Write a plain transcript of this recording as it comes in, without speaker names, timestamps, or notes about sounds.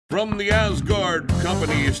From the Asgard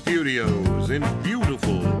Company Studios in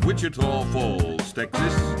beautiful Wichita Falls,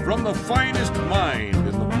 Texas, from the finest mind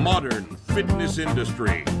in the modern fitness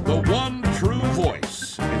industry, the one true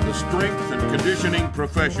voice in the strength and conditioning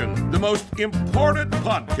profession, the most important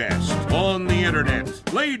podcast on the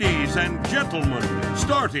internet. Ladies and gentlemen,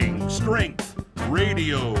 Starting Strength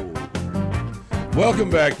Radio. Welcome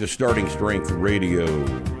back to Starting Strength Radio.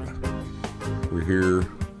 We're here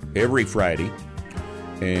every Friday.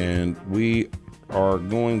 And we are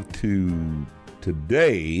going to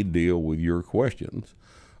today deal with your questions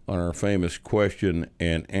on our famous question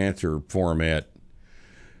and answer format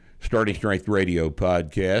Starting Strength Radio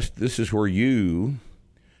podcast. This is where you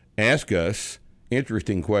ask us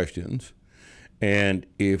interesting questions, and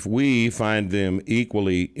if we find them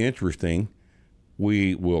equally interesting,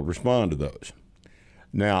 we will respond to those.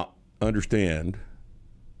 Now, understand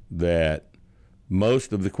that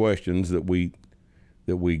most of the questions that we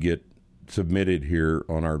get submitted here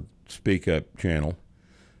on our Speak Up channel,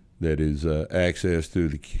 that is accessed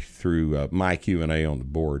through my Q&A on the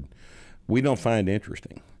board, we don't find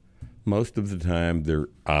interesting. Most of the time they're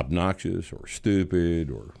obnoxious or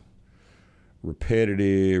stupid or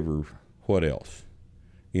repetitive or what else?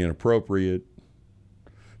 Inappropriate.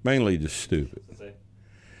 Mainly just stupid.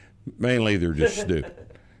 Mainly they're just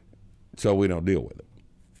stupid. So we don't deal with it.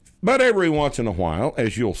 But every once in a while,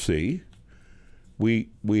 as you'll see, we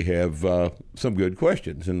have some good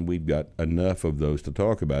questions, and we've got enough of those to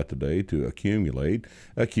talk about today to accumulate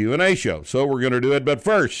a Q&A show. So we're going to do it, but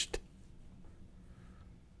first,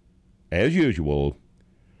 as usual,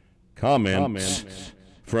 comments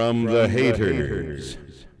from the haters.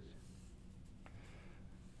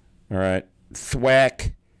 All right,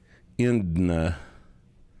 Thwack Indna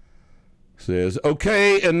says,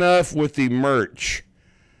 okay, enough with the merch.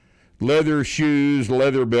 Leather shoes,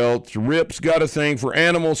 leather belts. Rip's got a thing for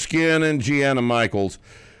animal skin and Gianna Michaels.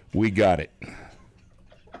 We got it.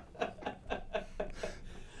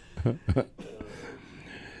 All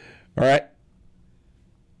right.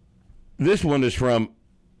 This one is from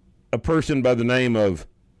a person by the name of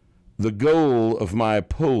The Goal of My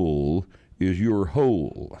Pole is Your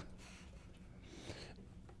Hole.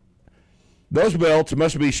 Those belts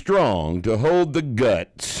must be strong to hold the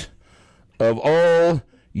guts of all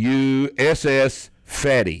you SS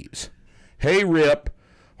fatties. Hey, Rip,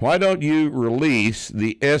 why don't you release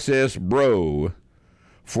the SS Bro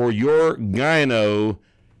for your gyno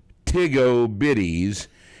Tigo biddies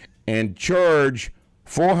and charge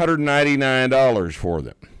 $499 for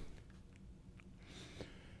them?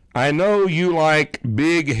 I know you like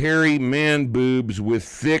big, hairy man boobs with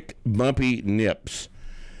thick, bumpy nips.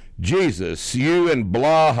 Jesus, you and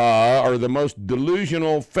Blaha are the most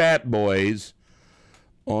delusional fat boys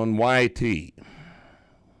on YT.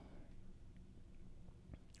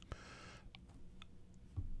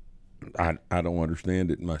 I don't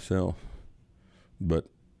understand it myself. But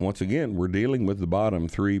once again, we're dealing with the bottom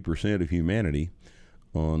 3% of humanity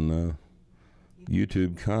on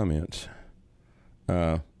YouTube comments.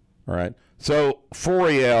 All right. So,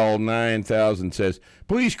 4EL9000 says,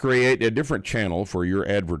 please create a different channel for your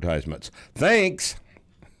advertisements. Thanks.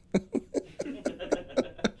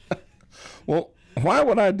 Well, why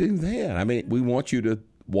would I do that? I mean, we want you to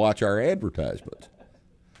watch our advertisements.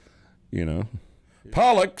 You know.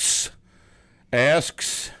 Pollux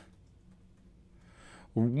asks,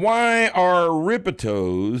 why are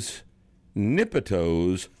Rippetoe's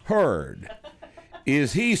nippetoes hard?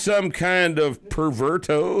 Is he some kind of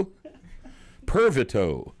perverto?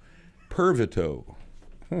 Pervito.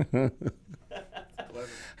 I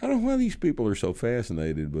don't know why these people are so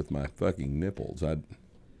fascinated with my fucking nipples.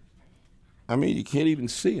 I mean, you can't even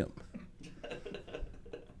see them.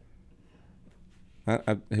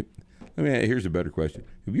 Here's a better question.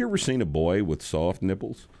 Have you ever seen a boy with soft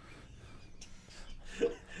nipples?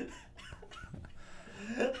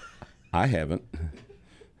 I haven't.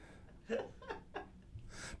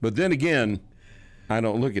 But then again, I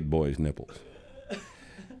don't look at boys' nipples.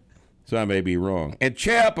 So I may be wrong. And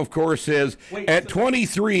Chap, of course, says, at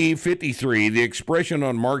 23:53, the expression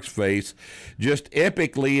on Mark's face just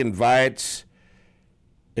epically invites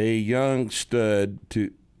a young stud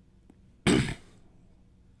to...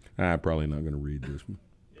 I'm probably not going to read this one.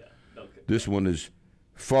 Yeah, okay. This one is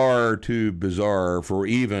far too bizarre for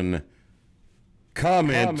even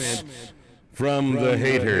comments from the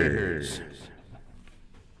haters.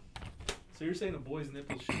 So you're saying a boy's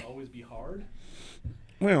nipples should always be hard?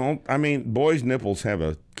 Well, I mean, boys' nipples have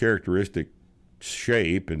a characteristic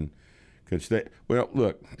shape and Well,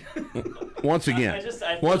 look. Once again,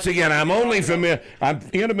 I I'm only familiar. I'm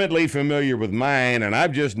intimately familiar with mine, and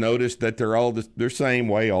I've just noticed that they're all the same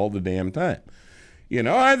way all the damn time. You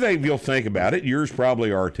know, I think if you'll think about it, yours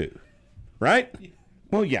probably are too, right?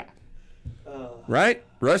 Well, yeah. Right,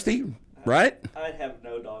 Rusty? Right? I'd have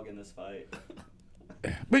no dog in this fight.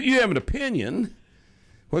 But you have an opinion.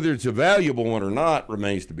 Whether it's a valuable one or not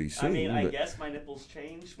remains to be seen. I mean, I guess my nipples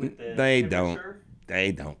change with the They temperature.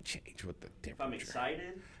 They don't change with the temperature. If I'm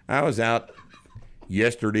excited. I was out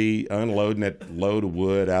yesterday unloading that load of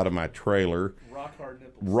wood out of my trailer. Rock hard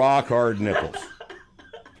nipples. Rock hard nipples.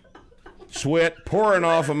 Sweat pouring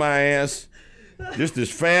off of my ass just as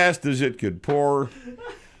fast as it could pour.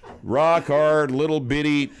 Rock hard, little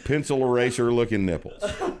bitty pencil eraser looking nipples.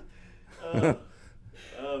 Oh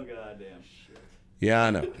goddamn shit. Yeah,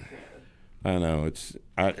 I know. It's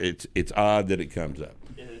odd that it comes up.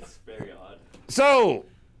 It's very odd. So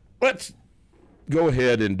let's go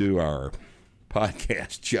ahead and do our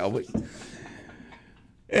podcast, shall we?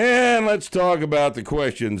 And let's talk about the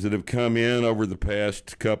questions that have come in over the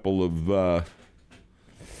past couple of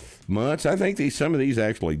months. I think some of these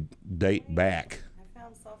actually date back. I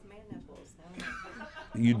found soft man nipples.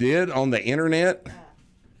 You did on the internet?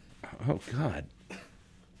 Oh God.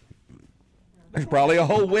 There's probably a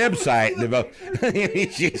whole website devoted.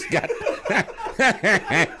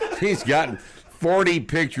 she's got 40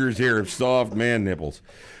 pictures here of soft man nipples.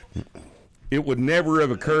 It would never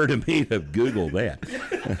have occurred to me to Google that.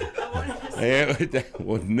 It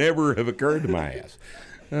would never have occurred to my ass.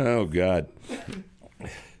 Oh God.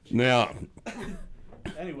 Now.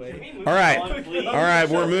 Anyway. All right,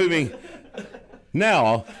 we're moving.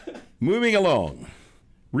 Now, moving along.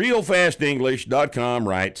 RealFastEnglish.com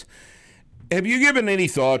writes, have you given any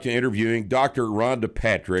thought to interviewing Dr. Rhonda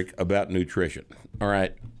Patrick about nutrition? All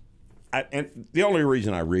right. And the only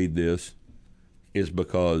reason I read this is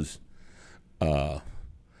because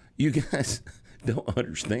you guys don't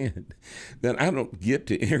understand that I don't get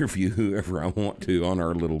to interview whoever I want to on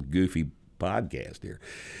our little goofy podcast here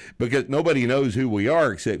because nobody knows who we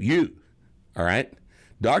are except you. All right.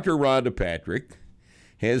 Dr. Rhonda Patrick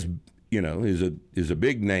has, is a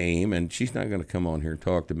big name, and she's not going to come on here and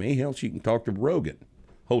talk to me. Hell, she can talk to Rogan.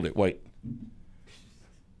 Hold it. Wait.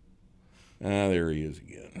 There he is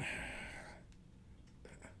again.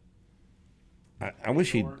 I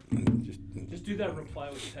wish he'd just do that reply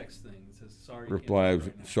with text thing. It says sorry.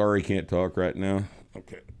 Sorry, can't talk right now.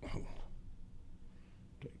 Okay.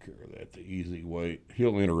 Take care of that the easy way.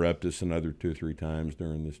 He'll interrupt us another 2 or 3 times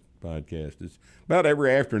during this podcast. It's about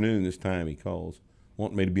every afternoon this time he calls,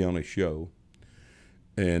 wanting me to be on his show.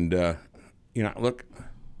 And, look,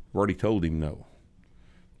 I've already told him no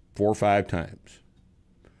 4 or 5 times.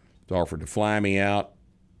 He's offered to fly me out,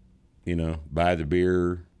 buy the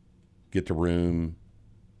beer, get the room,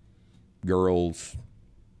 girls,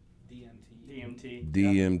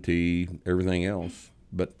 DMT, everything else.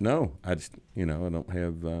 But no, I just, I don't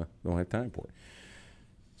have time for it.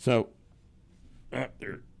 So,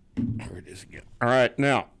 there it is again. All right,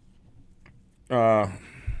 now, I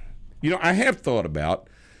have thought about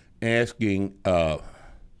asking Barack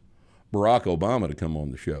Obama to come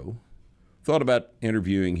on the show. Thought about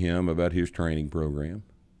interviewing him about his training program.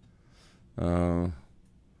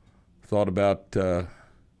 Thought about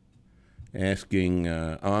asking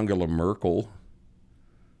Angela Merkel,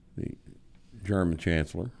 the German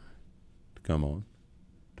chancellor, to come on,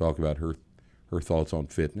 talk about her thoughts on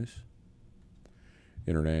fitness,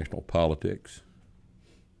 international politics.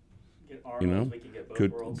 Get Arnold, we could get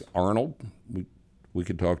both worlds. Arnold, we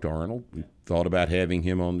could talk to Arnold. We thought about having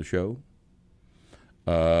him on the show.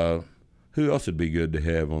 Who else would be good to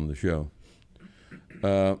have on the show?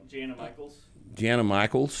 Jana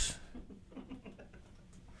Michaels.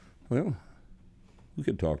 Well, we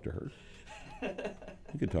could talk to her.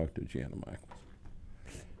 We could talk to Jana Michaels.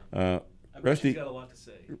 Rusty, she's got a lot to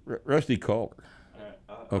say. Rusty, call her. All right,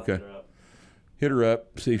 I'll okay. hit her up. Hit her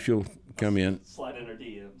up. See if she'll come in. Slide in her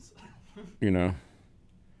DMs.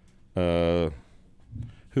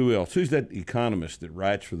 Who else? Who's that economist that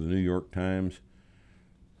writes for the New York Times?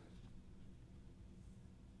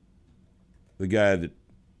 The guy that,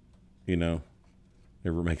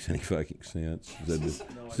 never makes any fucking sense.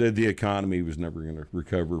 Said the economy was never going to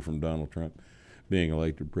recover from Donald Trump being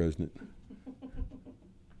elected president.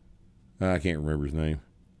 I can't remember his name.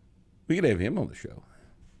 We could have him on the show.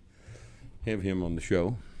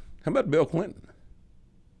 How about Bill Clinton?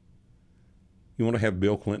 You want to have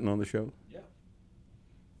Bill Clinton on the show? Yeah.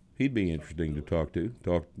 He'd be interesting to talk to.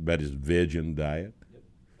 Talk about his vegan diet. Yep.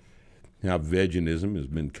 How veganism has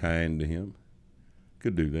been kind to him.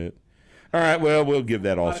 Could do that. All right, well, we'll give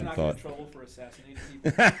that all some Not thought. get in trouble for assassinating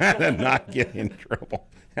people. Not get in trouble.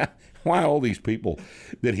 Why all these people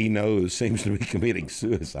that he knows seems to be committing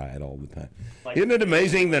suicide all the time? Isn't it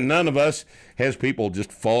amazing that none of us has people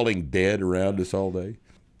just falling dead around us all day?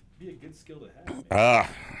 Be a good skill to have.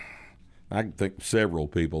 I can think of several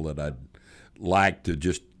people that I'd like to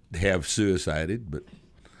just have suicided, but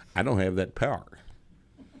I don't have that power.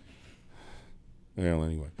 Well,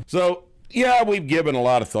 anyway. So, yeah, we've given a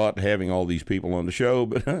lot of thought to having all these people on the show,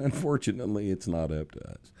 but unfortunately it's not up to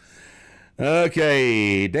us.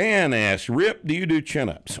 Okay, Dan asks, Rip, do you do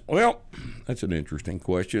chin-ups? Well, that's an interesting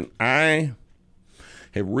question. I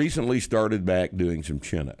have recently started back doing some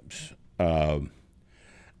chin-ups.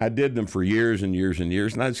 I did them for years and years and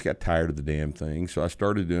years, and I just got tired of the damn thing, so I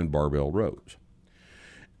started doing barbell rows.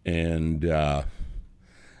 And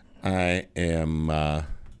I am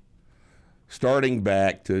starting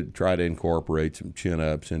back to try to incorporate some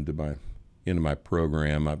chin-ups into my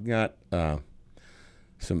program. I've got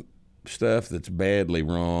some stuff that's badly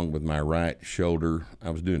wrong with my right shoulder. I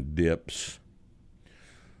was doing dips.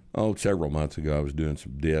 Several months ago I was doing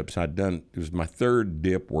some dips. It was my third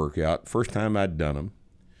dip workout. First time I'd done them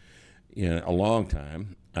in a long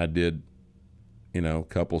time. I did, a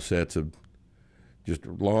couple sets of just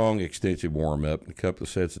a long, extensive warm-up, a couple of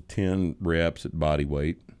sets of 10 reps at body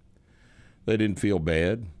weight. They didn't feel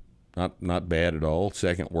bad, not bad at all.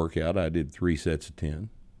 Second workout, I did 3 sets of 10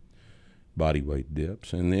 body weight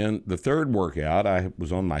dips. And then the third workout, I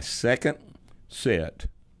was on my second set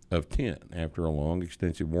of 10 after a long,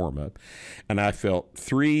 extensive warm-up, and I felt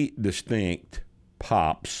 3 distinct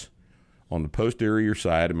pops on the posterior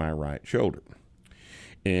side of my right shoulder.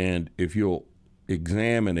 And if you'll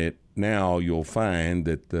examine it now, you'll find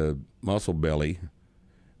that the muscle belly,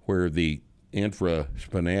 where the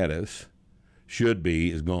infraspinatus should be,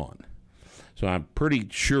 is gone. So I'm pretty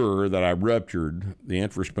sure that I ruptured the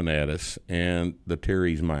infraspinatus and the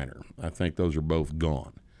teres minor. I think those are both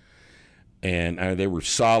gone. And they were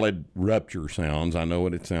solid rupture sounds. I know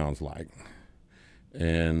what it sounds like.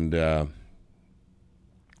 And, the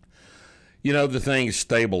thing is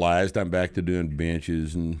stabilized. I'm back to doing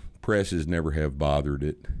benches, and presses never have bothered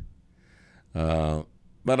it.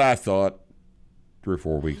 But I thought 3 or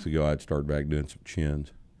 4 weeks ago I'd start back doing some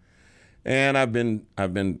chins. And I've been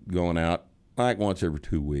going out like once every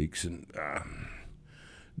 2 weeks and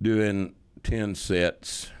doing 10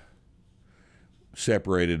 sets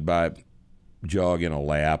separated by jogging a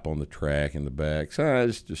lap on the track in the back. So I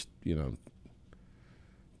was just,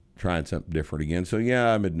 trying something different again. So,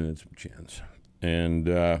 yeah, I've been doing some chins. And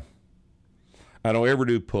I don't ever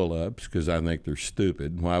do pull-ups because I think they're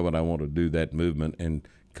stupid. Why would I want to do that movement and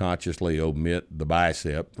consciously omit the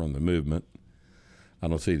bicep from the movement? I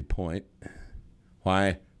don't see the point.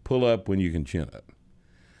 Why pull up when you can chin up?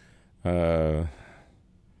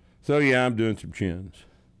 So, yeah, I'm doing some chins.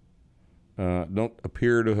 Don't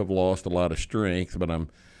appear to have lost a lot of strength, but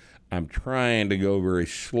I'm trying to go very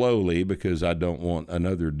slowly because I don't want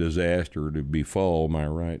another disaster to befall my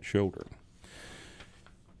right shoulder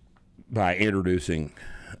by introducing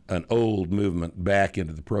an old movement back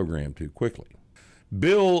into the program too quickly.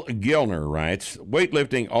 Bill Gellner writes,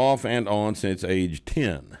 weightlifting off and on since age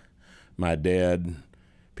 10. My dad,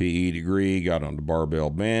 PE degree, got on the barbell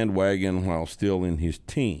bandwagon while still in his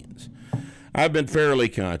teens. I've been fairly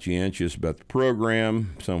conscientious about the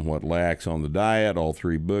program, somewhat lax on the diet, all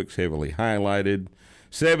 3 books heavily highlighted.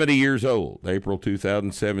 70 years old, April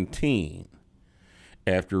 2017.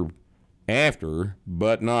 After,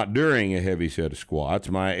 but not during a heavy set of squats,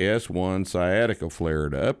 my S1 sciatica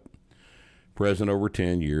flared up. Present over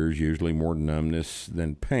 10 years, usually more numbness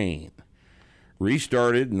than pain.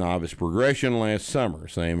 Restarted novice progression last summer,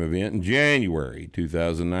 same event in January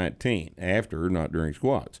 2019, after, not during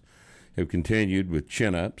squats. Have continued with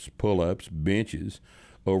chin-ups, pull-ups, benches,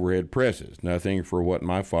 overhead presses, nothing for what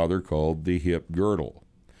my father called the hip girdle.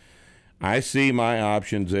 I see my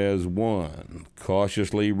options as 1,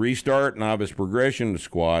 cautiously restart novice progression to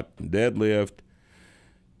squat and deadlift.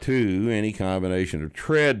 2, any combination of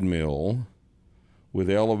treadmill with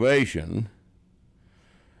elevation.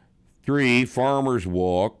 3, farmer's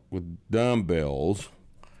walk with dumbbells.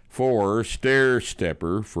 4, stair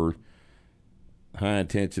stepper for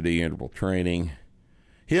high-intensity interval training.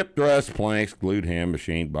 Hip thrusts, planks, glute ham,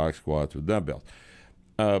 machine, box squats with dumbbells.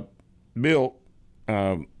 Bill,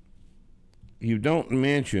 you don't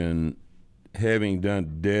mention having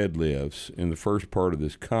done deadlifts in the first part of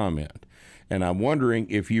this comment. And I'm wondering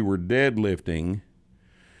if you were deadlifting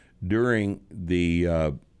during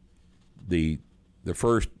the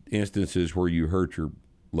first instances where you hurt your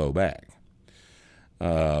low back.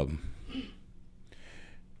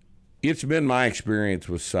 it's been my experience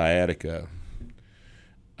with sciatica.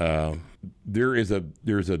 There's a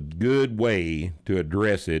good way to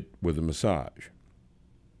address it with a massage.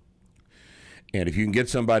 And if you can get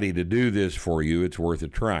somebody to do this for you, it's worth a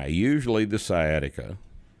try. Usually the sciatic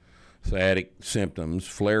symptoms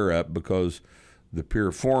flare up because the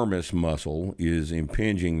piriformis muscle is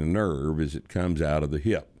impinging the nerve as it comes out of the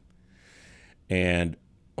hip. And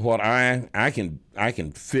what I can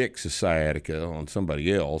fix a sciatica on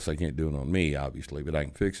somebody else. I can't do it on me, obviously, but I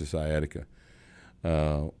can fix a sciatica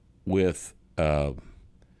with a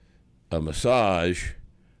massage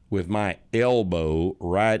with my elbow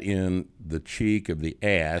right in the cheek of the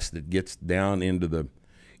ass that gets down into the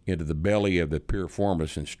belly of the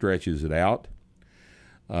piriformis and stretches it out.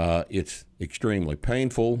 It's extremely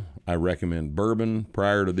painful. I recommend bourbon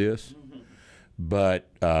prior to this, but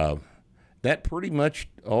that pretty much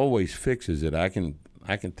always fixes it. I can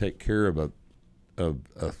take care of a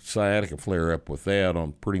sciatica flare up with that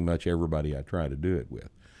on pretty much everybody I try to do it with.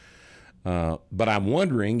 But I'm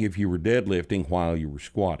wondering if you were deadlifting while you were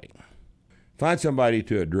squatting. Find somebody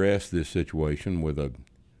to address this situation with a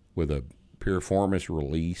piriformis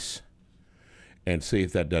release and see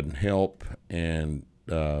if that doesn't help, and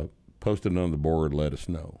post it on the board. Let us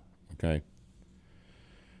know. Okay.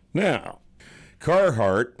 Now,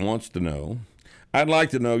 Carhart wants to know, I'd like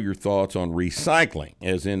to know your thoughts on recycling,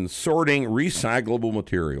 as in sorting recyclable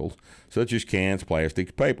materials such as cans,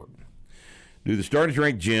 plastics, paper. Do the starting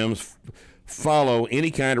strength gyms follow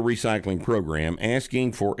any kind of recycling program?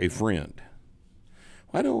 Asking for a friend.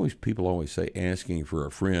 Why do people always say asking for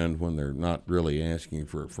a friend when they're not really asking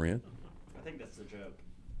for a friend? I think that's the joke.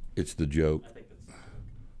 It's the joke. I think that's the joke.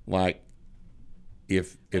 Like,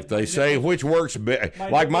 if they say which works better,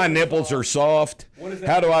 like my nipples are soft,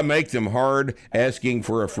 how do I make them hard? Asking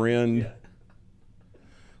for a friend. Yeah.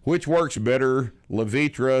 Which works better,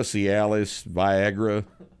 Levitra, Cialis, Viagra?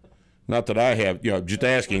 Not that I have, just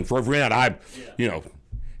asking for a friend. I,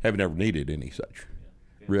 have never needed any such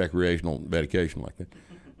recreational medication like that.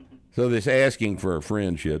 So this asking for a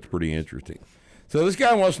friend shit's pretty interesting. So this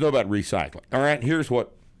guy wants to know about recycling. All right, here's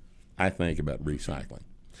what I think about recycling.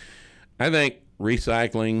 I think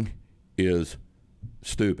recycling is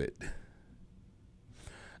stupid.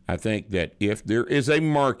 I think that if there is a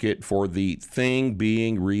market for the thing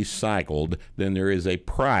being recycled, then there is a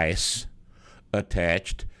price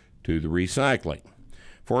attached to the recycling.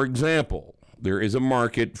 For example, there is a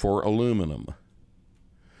market for aluminum.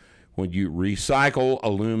 When you recycle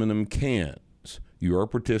aluminum cans, you are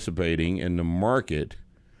participating in the market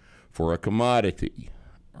for a commodity.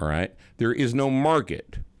 All right? There is no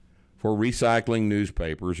market for recycling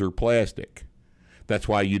newspapers or plastic. That's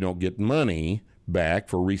why you don't get money back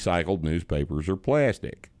for recycled newspapers or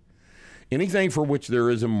plastic. Anything for which there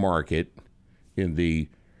is a market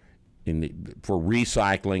for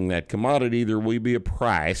recycling that commodity, there will be a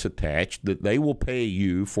price attached that they will pay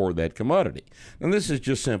you for that commodity. And this is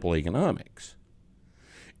just simple economics.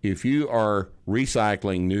 If you are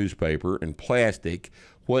recycling newspaper and plastic,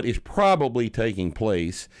 what is probably taking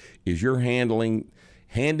place is you're handing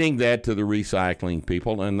that to the recycling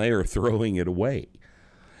people, and they are throwing it away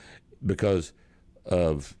because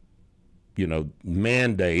of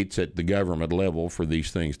mandates at the government level for these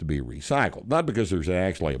things to be recycled, not because there's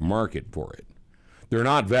actually a market for it. They're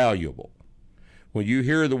not valuable. When you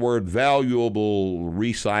hear the word valuable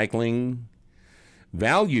recycling,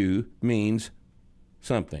 value means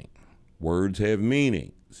something. Words have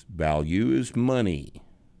meanings. Value is money.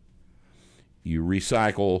 You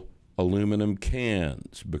recycle aluminum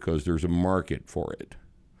cans because there's a market for it.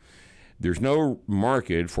 There's no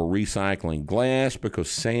market for recycling glass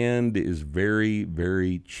because sand is very,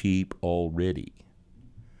 very cheap already.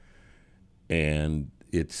 And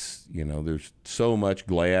it's, there's so much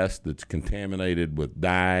glass that's contaminated with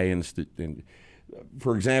dye. And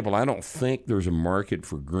for example, I don't think there's a market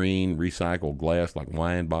for green recycled glass like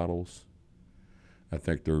wine bottles. I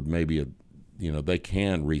think there may be they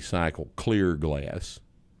can recycle clear glass.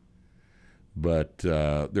 But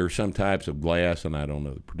there are some types of glass, and I don't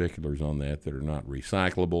know the particulars on that are not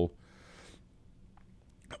recyclable.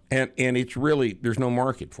 And it's really, there's no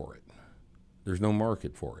market for it. There's no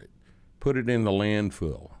market for it. Put it in the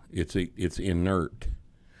landfill. It's inert.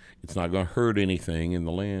 It's not going to hurt anything in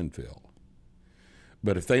the landfill.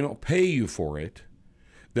 But if they don't pay you for it,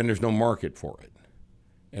 then there's no market for it.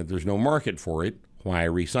 And if there's no market for it, why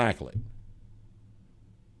recycle it?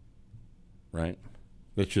 Right?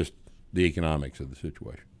 That's just the economics of the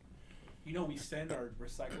situation. We send our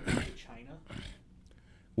recyclables to China.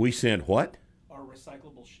 We send what? Our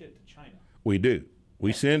recyclable shit to China. We do.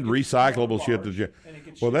 We send recyclable shit to China.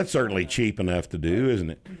 Well, that's certainly cheap enough to do, isn't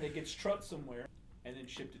it? It gets trucked somewhere and then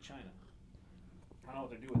shipped to China. I don't know what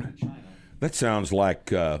they're doing with China. That sounds like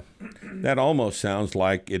that almost sounds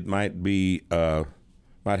like it might be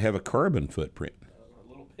might have a carbon footprint. A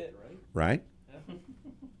little bit, right? Right. Yeah.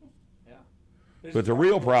 Yeah. But the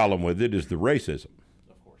real problem with it is the racism.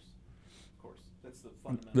 Of course, that's the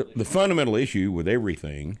fundamental. The fundamental issue with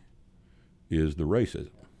everything is the racism,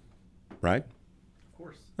 right? Of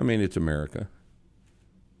course. I mean, it's America.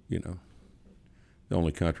 You know, the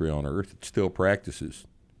only country on earth that still practices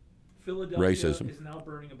Philadelphia racism. is now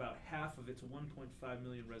burning about half of its 1.5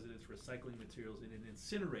 million residents recycling materials in an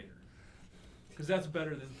incinerator. Because that's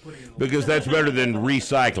better than putting it in a Because that's better than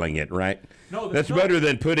recycling it, right? No, that's better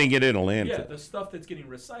than putting it in a landfill. Yeah, the stuff that's getting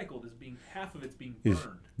recycled is half of it's being burned. Is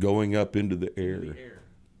going up into the air. Into the air.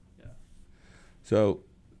 Yeah. So,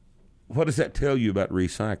 what does that tell you about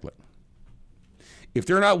recycling? If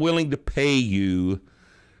they're not willing to pay you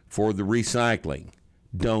for the recycling,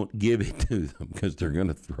 don't give it to them because they're going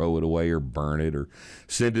to throw it away or burn it or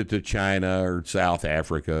send it to China or South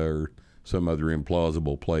Africa or some other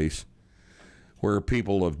implausible place where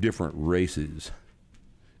people of different races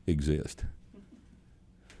exist,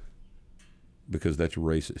 because that's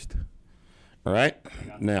racist. All right?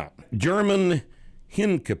 Now, German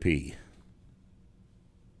Hinkapi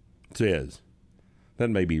says, that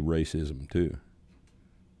may be racism too.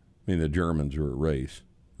 I mean, the Germans are a race,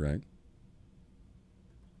 right?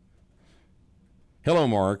 Hello,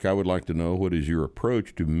 Mark. I would like to know, what is your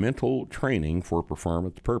approach to mental training for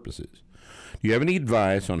performance purposes? Do you have any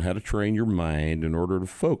advice on how to train your mind in order to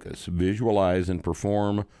focus, visualize, and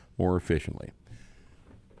perform more efficiently?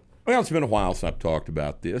 Well, it's been a while since I've talked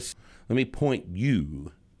about this. Let me point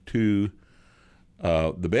you to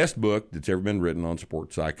the best book that's ever been written on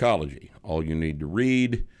sports psychology. All you need to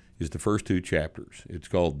read is the first 2 chapters. It's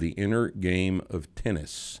called The Inner Game of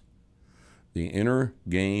Tennis. The Inner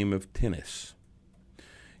Game of Tennis.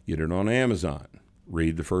 Get it on Amazon.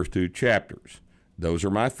 Read the first 2 chapters. Those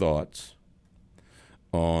are my thoughts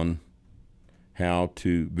on how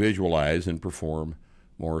to visualize and perform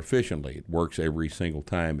more efficiently. It works every single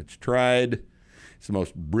time it's tried. It's the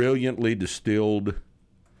most brilliantly distilled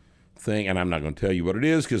thing, and I'm not going to tell you what it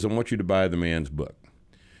is because I want you to buy the man's book.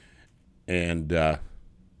 And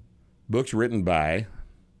book's written by,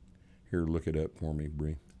 here, look it up for me,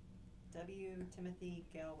 Bree. Timothy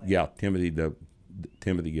Galloway. Yeah,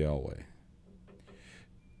 Timothy Galloway.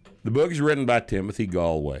 The book is written by Timothy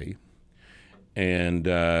Galloway, and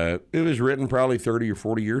it was written probably 30 or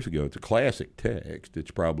 40 years ago. It's a classic text.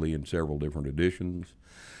 It's probably in several different editions.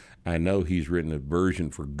 I know he's written a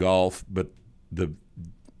version for golf, but this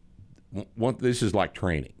is like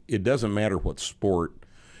training. It doesn't matter what sport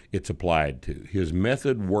it's applied to. His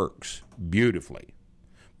method works beautifully.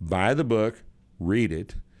 Buy the book, read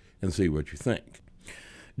it, and see what you think.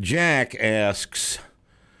 Jack asks,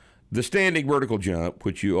 the standing vertical jump,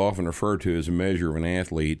 which you often refer to as a measure of an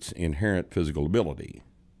athlete's inherent physical ability.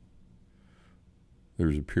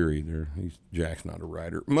 There's a period there. Jack's not a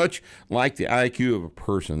writer. Much like the IQ of a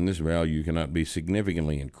person, this value cannot be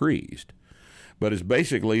significantly increased, but is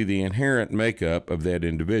basically the inherent makeup of that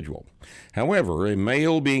individual. However, a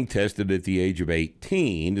male being tested at the age of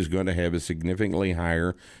 18 is going to have a significantly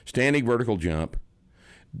higher standing vertical jump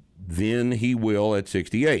than he will at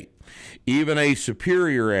 68. Even a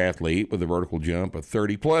superior athlete with a vertical jump of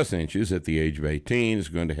 30-plus inches at the age of 18 is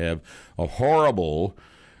going to have a horrible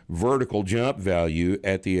vertical jump value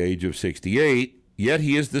at the age of 68, yet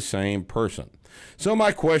he is the same person. So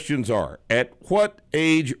my questions are, at what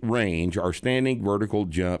age range are standing vertical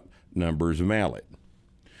jump numbers valid?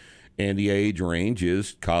 And the age range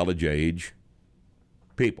is college age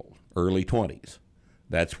people, early 20s.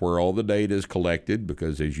 That's where all the data is collected,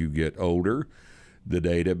 because as you get older, the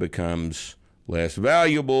data becomes less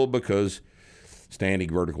valuable because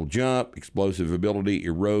standing vertical jump, explosive ability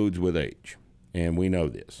erodes with age. And we know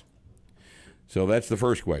this. So that's the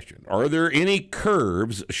first question. Are there any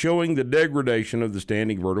curves showing the degradation of the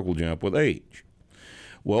standing vertical jump with age?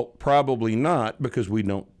 Well, probably not, because we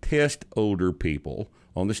don't test older people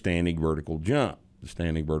on the standing vertical jump. The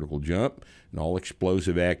standing vertical jump and all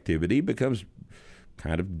explosive activity becomes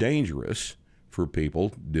kind of dangerous for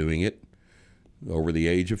people doing it over the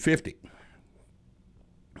age of 50.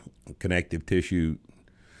 Connective tissue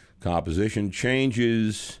composition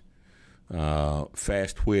changes,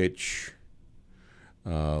 fast twitch,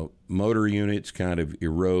 motor units kind of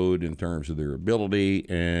erode in terms of their ability,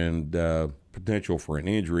 and potential for an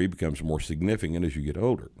injury becomes more significant as you get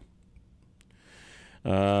older.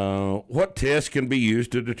 What tests can be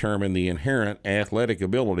used to determine the inherent athletic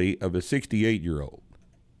ability of a 68-year-old?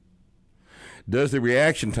 Does the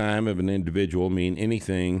reaction time of an individual mean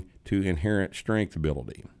anything to inherent strength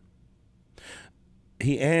ability?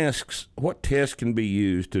 He asks, what test can be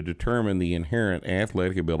used to determine the inherent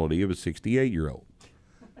athletic ability of a 68-year-old?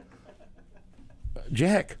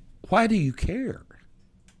 Jack, why do you care?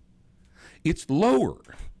 It's lower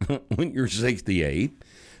when you're 68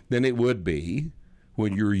 than it would be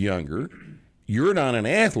when you're younger. You're not an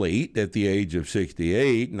athlete at the age of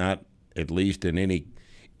 68, not at least in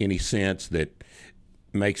any sense that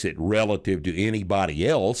makes it relative to anybody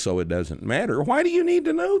else, so it doesn't matter. Why do you need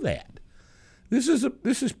to know that? This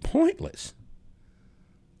is pointless.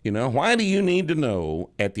 You know, why do you need to know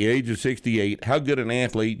at the age of 68 how good an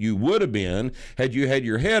athlete you would have been had you had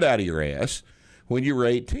your head out of your ass when you were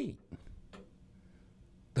 18?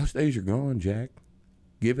 Those days are gone, Jack.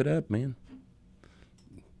 Give it up, man.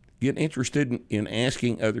 Get interested in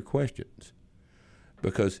asking other questions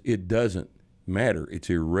because it doesn't matter. It's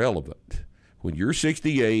irrelevant. When you're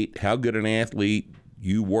 68, how good an athlete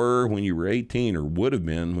you were when you were 18 or would have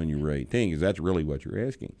been when you were 18, because that's really what you're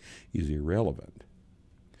asking, is irrelevant.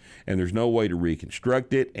 And there's no way to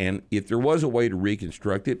reconstruct it. And if there was a way to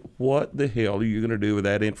reconstruct it, what the hell are you going to do with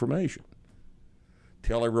that information?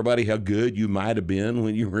 Tell everybody how good you might have been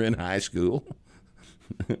when you were in high school,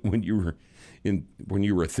 when you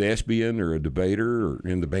were a thespian or a debater or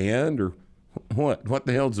in the band, or what? What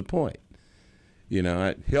the hell's the point? You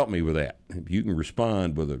know, help me with that. If you can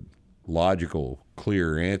respond with a logical,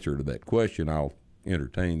 clear answer to that question, I'll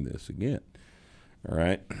entertain this again. All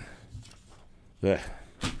right? All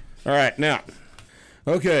right, now,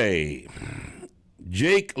 okay.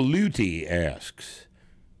 Jake Luty asks,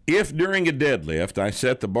 if during a deadlift I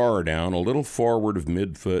set the bar down a little forward of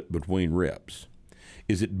midfoot between reps,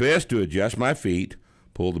 is it best to adjust my feet,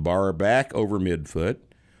 pull the bar back over midfoot,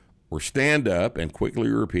 or stand up and quickly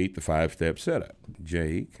repeat the 5-step setup?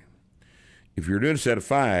 Jake, if you're doing a set of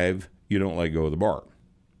 5, you don't let go of the bar.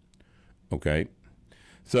 Okay?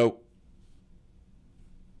 So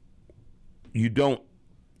you don't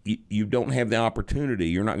have the opportunity,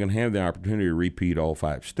 you're not going to have the opportunity to repeat all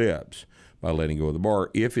 5 steps by letting go of the bar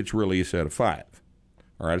if it's really a set of 5.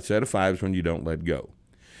 All right, a set of 5 is when you don't let go.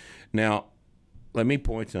 Now, let me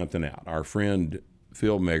point something out. Our friend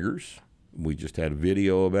Phil Meggers, we just had a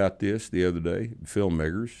video about this the other day. Phil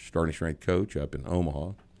Meggers, starting strength coach up in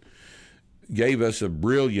Omaha, gave us a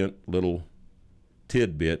brilliant little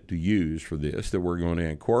tidbit to use for this that we're going to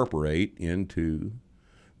incorporate into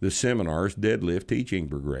the seminar's deadlift teaching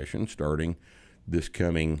progression starting this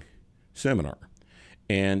coming seminar.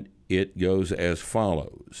 And it goes as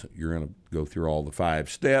follows. You're going to go through all the 5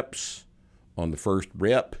 steps on the first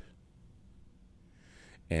rep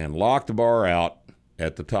and lock the bar out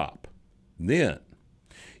at the top. Then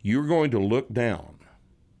you're going to look down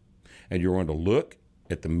and you're going to look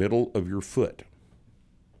at the middle of your foot.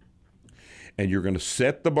 And you're going to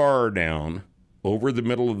set the bar down over the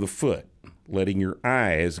middle of the foot, letting your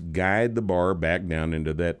eyes guide the bar back down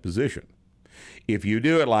into that position. If you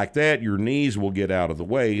do it like that, your knees will get out of the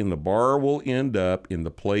way and the bar will end up in the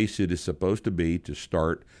place it is supposed to be to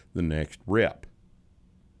start the next rep.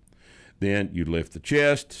 Then you lift the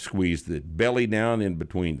chest, squeeze the belly down in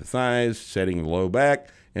between the thighs, setting the low back,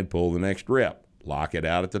 and pull the next rep. Lock it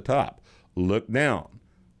out at the top. Look down.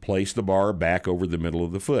 Place the bar back over the middle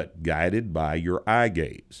of the foot, guided by your eye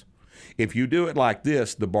gaze. If you do it like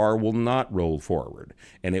this, the bar will not roll forward,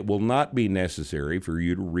 and it will not be necessary for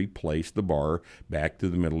you to replace the bar back to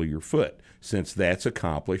the middle of your foot, since that's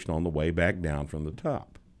accomplished on the way back down from the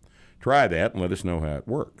top. Try that and let us know how it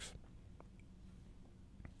works.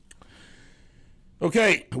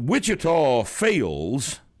 Okay, Wichita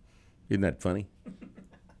Fails, isn't that funny?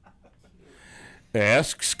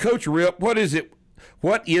 Asks, Coach Rip, what is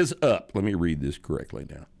up? Let me read this correctly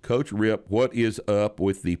now. Coach Rip, what is up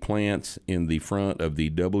with the plants in the front of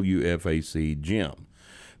the WFAC gym?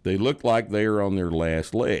 They look like they are on their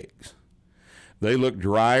last legs. They look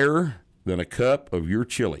drier than a cup of your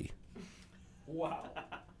chili. Wow,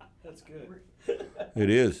 that's good. It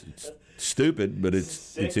is. It's stupid, but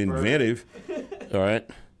it's inventive. All right.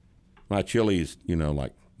 My chili is,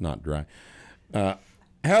 like not dry. How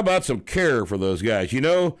about some care for those guys?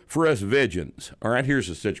 For us vegans, all right, here's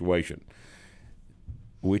the situation.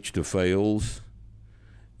 Wichita Fails,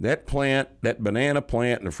 that banana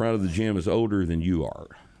plant in the front of the gym is older than you are.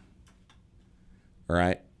 All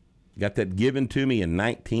right? Got that given to me in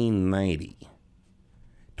 1990.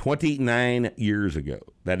 29 years ago.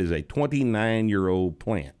 That is a 29-year-old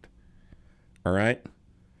plant. All right?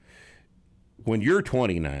 When you're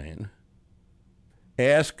 29,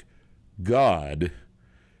 ask God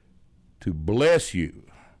to bless you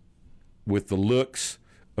with the looks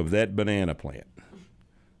of that banana plant,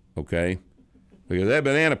 okay? Because that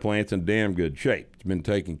banana plant's in damn good shape. It's been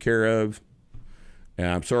taken care of. And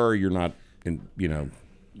I'm sorry you're not in,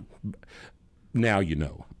 now you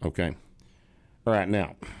know, okay? All right,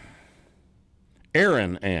 now,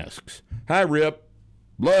 Aaron asks, "Hi, Rip.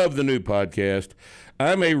 Love the new podcast.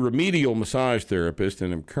 I'm a remedial massage therapist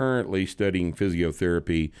and am currently studying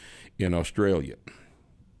physiotherapy in Australia.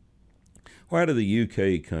 Why do the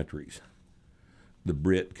UK countries, the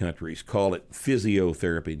Brit countries, call it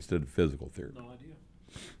physiotherapy instead of physical therapy?" No idea.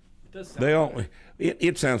 It does sound They all better.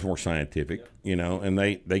 it sounds more scientific, and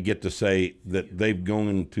they get to say that they've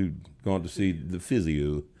gone to see the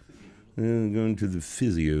physio. Going to the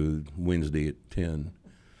physio Wednesday at 10.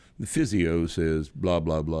 The physio says blah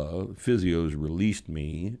blah blah. Physio's released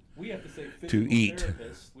me. We have to say to eat.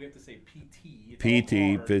 therapist. We have to say PT.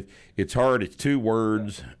 PT. It's hard. It's two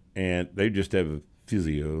words, and they just have a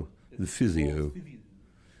physio. The physio.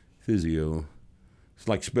 Physio. It's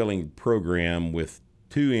like spelling program with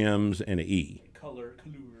two M's and an E. Color.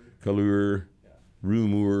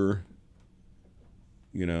 Rumor.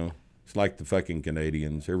 It's like the fucking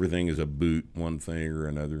Canadians. Everything is a boot, one thing or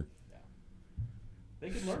another. Yeah. They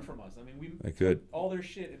could learn from us. I mean, they could. All their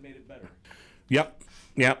shit and made it better. Yep.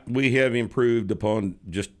 We have improved upon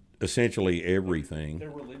just essentially everything.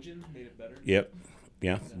 Their religion made it better. Yep.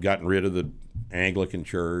 Yeah. Gotten rid of the Anglican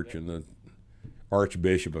Church and the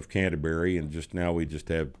Archbishop of Canterbury, and just now we just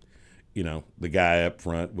have, the guy up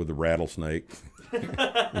front with the rattlesnake.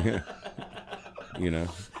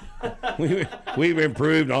 We've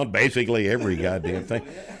improved on basically every goddamn thing.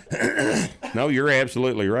 No, you're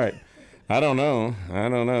absolutely right. I don't know.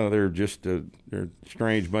 They're just they're a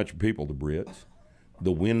strange bunch of people, the Brits.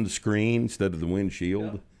 The windscreen instead of the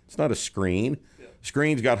windshield. Yeah. It's not a screen. Yeah.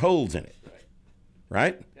 Screen's got holes in it.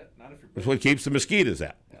 Right? Yeah, not if you're That's what keeps the mosquitoes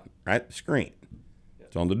out. Yeah. Right? The screen. Yeah.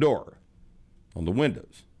 It's on the door, on the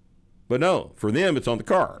windows. But no, for them, it's on the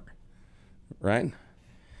car. Right?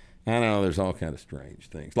 I know there's all kind of strange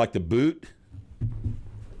things. Like the boot.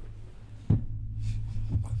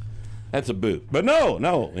 That's a boot. But no.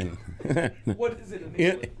 What is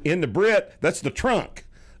it in the Brit, that's the trunk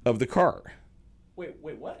of the car. Wait,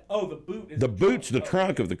 what? Oh, the boot is the boot's the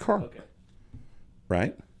trunk of the car. Okay.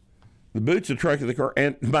 Right? The boot's the trunk of the car.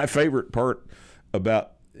 And my favorite part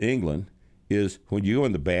about England is when you go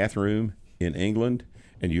in the bathroom in England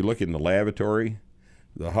and you look in the lavatory,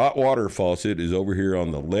 the hot water faucet is over here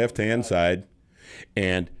on the left-hand side,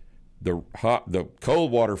 and the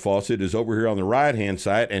cold water faucet is over here on the right-hand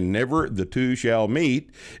side, and never the two shall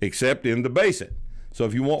meet except in the basin. So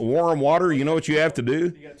if you want warm water, you know what you have to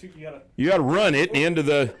do? You got to run it into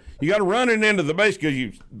the basin, because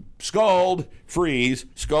you scald, freeze.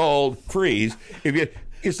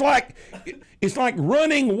 It's like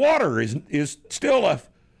running water is still a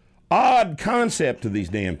odd concept to these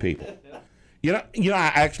damn people.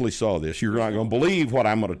 I actually saw this. You're not going to believe what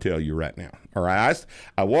I'm going to tell you right now. All right,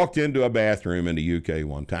 I walked into a bathroom in the UK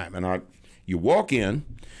one time, and you walk in,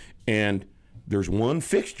 and there's one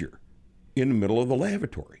fixture in the middle of the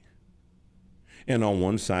lavatory, and on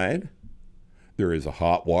one side there is a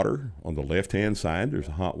hot water. On the left-hand side there's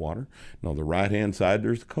a hot water, and on the right-hand side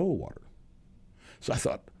there's the cold water. So I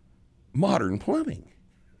thought, modern plumbing.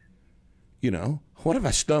 What have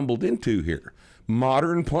I stumbled into here?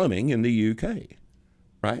 Modern plumbing in the UK,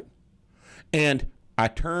 right? And I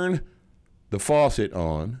turn the faucet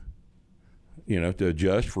on, to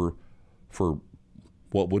adjust for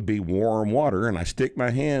what would be warm water, and I stick my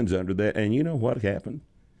hands under that, and you know what happened?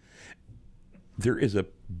 There is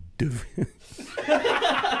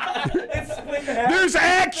there's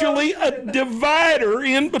actually a divider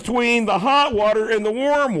in between the hot water and the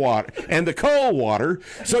warm water and the cold water.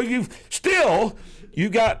 So you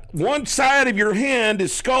got one side of your hand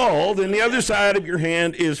is scald and the other side of your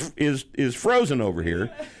hand is frozen over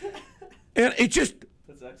here. And it just,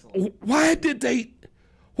 that's excellent.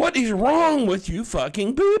 What is wrong with you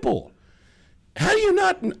fucking people? How do you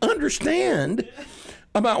not understand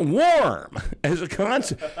about warm as a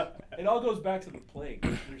concept? It all goes back to the plague.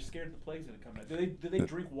 They're scared the plague's going to come out. Do they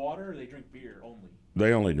drink water, or they drink beer only?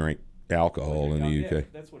 They only drink alcohol in the UK. Yeah,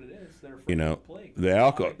 that's what it is. They're afraid of the plague. The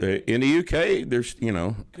alcohol in the UK. There's,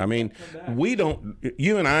 we don't.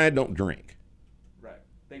 You and I don't drink. Right.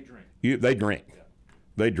 They drink. They drink. Yeah.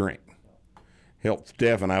 They drink. Hell,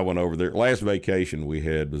 Steph and I went over there. Last vacation we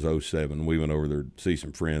had was 2007. We went over there to see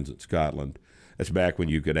some friends in Scotland. That's back when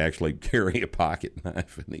you could actually carry a pocket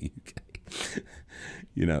knife in the UK.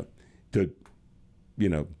 To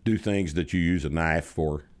do things that you use a knife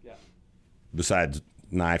for, besides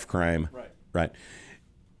knife crime. Right.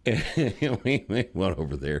 And we went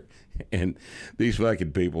over there, And these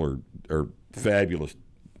fucking people are fabulous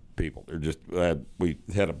people. They're just we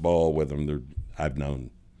had a ball with them. I've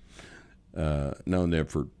known them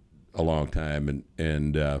for a long time,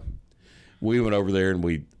 and we went over there and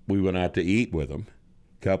we went out to eat with them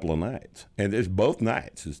a couple of nights, and it's both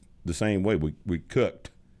nights is the same way. We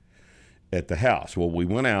cooked at the house. Well, we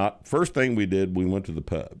went out. First thing we did, we went to the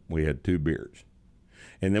pub. We had 2 beers,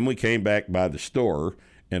 and then we came back by the store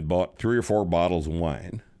and bought 3 or 4 bottles of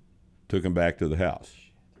wine. Took them back to the house,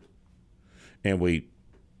 and we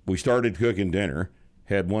started cooking dinner.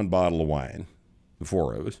 Had 1 bottle of wine, the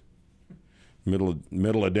 4 of us.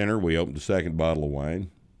 Middle of dinner, we opened the 2nd bottle of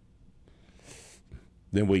wine.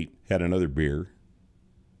 Then we had another beer,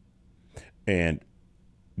 and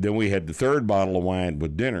then we had the 3rd bottle of wine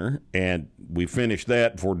with dinner, and we finished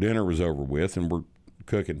that before dinner was over with, and we're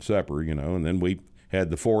cooking supper, and then we had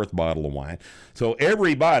the 4th bottle of wine. So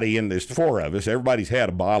everybody in this 4 of us, everybody's had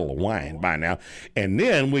a bottle of wine by now, and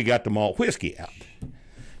then we got the malt whiskey out.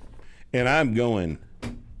 And I'm going,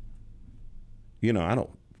 I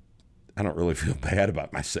don't really feel bad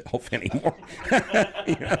about myself anymore.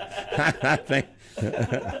 I think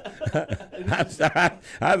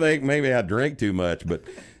I think maybe I drink too much, but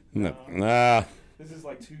no. This is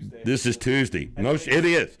like Tuesday. This is Tuesday. No, it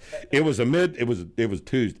is. It was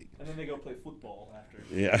Tuesday. And then they go play football after.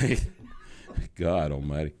 Yeah. God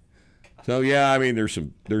Almighty. So yeah, I mean, there's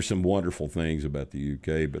some wonderful things about the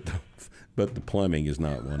UK, but the plumbing is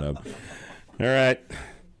not one of them. All right.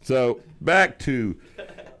 So back to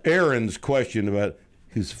Aaron's question about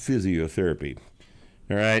his physiotherapy.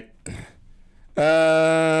 All right.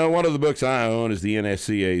 One of the books I own is the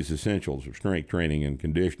NSCA's Essentials of Strength Training and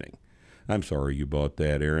Conditioning. I'm sorry you bought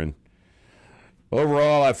that, Aaron.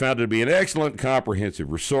 Overall, I found it to be an excellent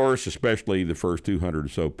comprehensive resource, especially the first 200 or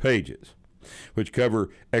so pages, which cover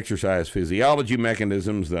exercise physiology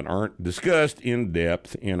mechanisms that aren't discussed in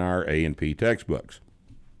depth in our A&P textbooks.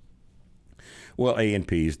 Well,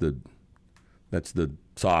 A&P is that's the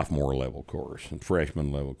sophomore level course and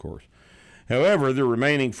freshman level course. However, the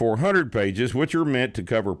remaining 400 pages, which are meant to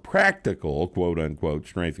cover practical, quote-unquote,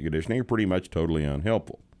 strength and conditioning, are pretty much totally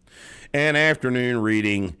unhelpful. An afternoon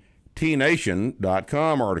reading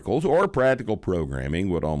tnation.com articles or practical programming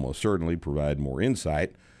would almost certainly provide more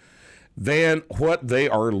insight than what they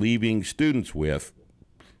are leaving students with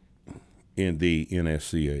in the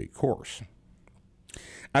NSCA course.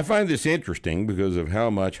 I find this interesting because of how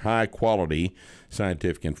much high-quality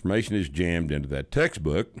scientific information is jammed into that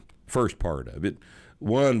textbook, first part of it.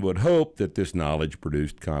 One would hope that this knowledge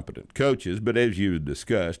produced competent coaches, but as you've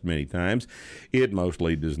discussed many times, it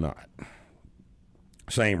mostly does not.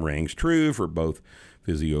 Same rings true for both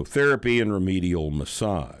physiotherapy and remedial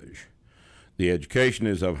massage. The education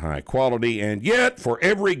is of high quality, and yet for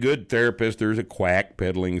every good therapist, there's a quack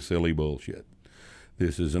peddling silly bullshit.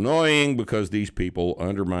 This is annoying because these people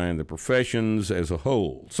undermine the professions as a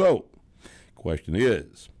whole. So, question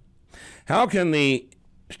is, how can the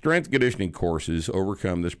strength conditioning courses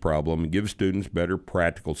overcome this problem and give students better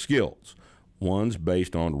practical skills, ones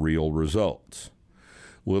based on real results?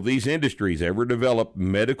 Will these industries ever develop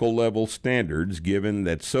medical-level standards given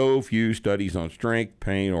that so few studies on strength,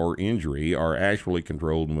 pain, or injury are actually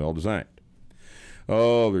controlled and well-designed?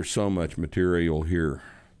 Oh, there's so much material here,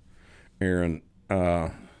 Aaron.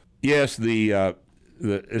 Yes, the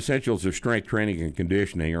essentials of strength training and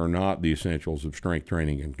conditioning are not the essentials of strength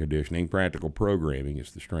training and conditioning. Practical programming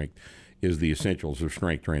is the essentials of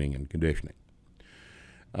strength training and conditioning.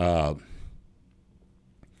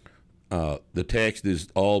 The text is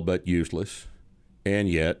all but useless, and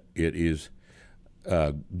yet it is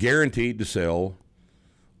guaranteed to sell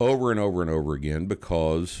over and over and over again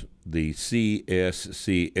because the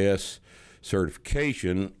CSCS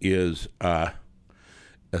certification is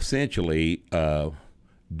essentially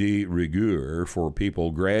de rigueur for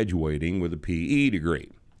people graduating with a PE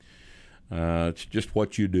degree. It's just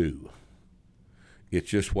what you do. It's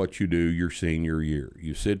just what you do your senior year.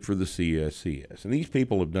 You sit for the CSCS. And these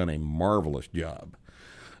people have done a marvelous job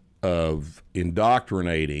of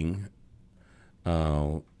indoctrinating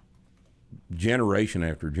generation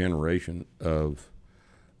after generation of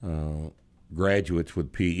graduates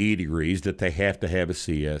with PE degrees that they have to have a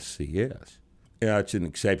CSCS. Yeah, it's an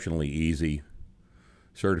exceptionally easy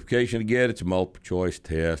certification to get. It's a multiple choice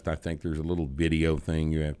test. I think there's a little video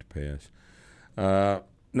thing you have to pass.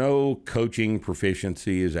 No coaching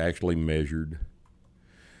proficiency is actually measured.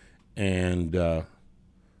 And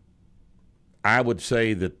I would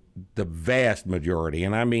say that the vast majority,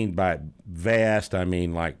 and I mean by vast, I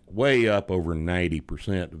mean like way up over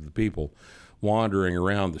 90% of the people wandering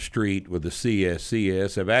around the street with the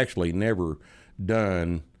CSCS have actually never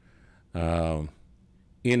done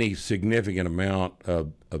any significant amount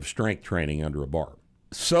of strength training under a bar.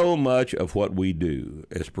 So much of what we do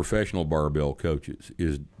as professional barbell coaches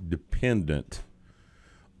is dependent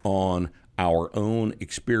on our own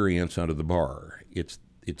experience under the bar. It's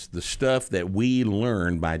the stuff that we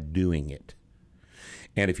learn by doing it.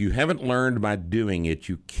 And if you haven't learned by doing it,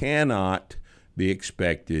 you cannot be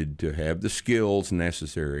expected to have the skills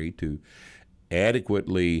necessary to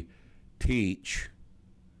adequately teach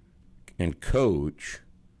and coach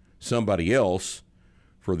somebody else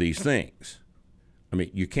for these things. I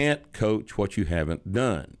mean, you can't coach what you haven't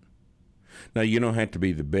done. Now, you don't have to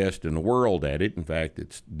be the best in the world at it. In fact,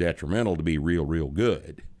 it's detrimental to be real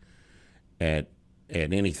good at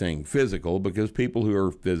anything physical, because people who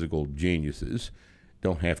are physical geniuses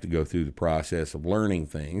don't have to go through the process of learning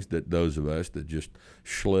things that those of us that just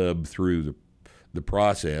schlub through the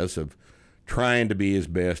process of trying to be the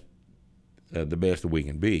best that we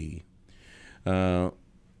can be.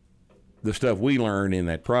 The stuff we learn in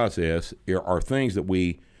that process are things that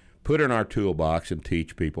we put in our toolbox and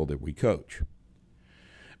teach people that we coach.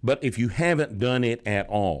 But if you haven't done it at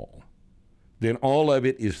all, then all of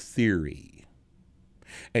it is theory.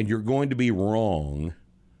 And you're going to be wrong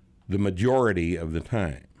the majority of the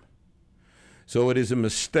time. So it is a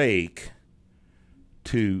mistake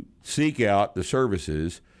to seek out the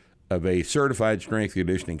services of a certified strength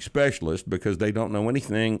conditioning specialist because they don't know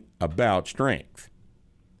anything about strength.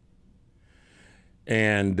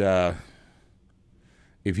 And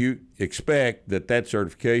if you expect that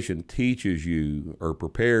certification teaches you or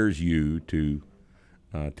prepares you to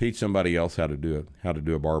teach somebody else how to do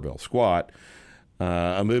a barbell squat,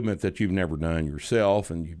 a movement that you've never done yourself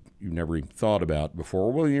and you've never even thought about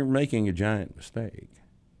before, well, you're making a giant mistake.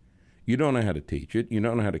 You don't know how to teach it, you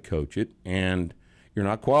don't know how to coach it, and you're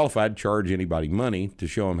not qualified to charge anybody money to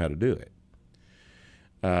show them how to do it.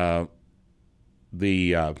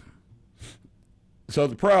 So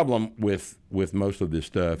the problem with most of this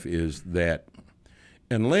stuff is that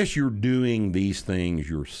unless you're doing these things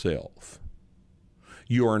yourself,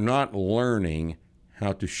 you are not learning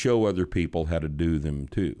how to show other people how to do them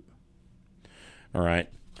too. All right?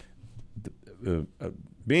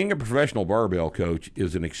 Being a professional barbell coach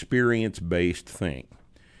is an experience-based thing.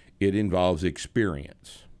 It involves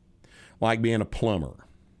experience, like being a plumber,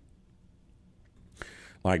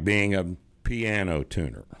 like being a piano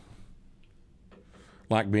tuner,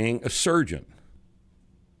 like being a surgeon.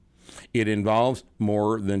 It involves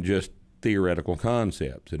more than just theoretical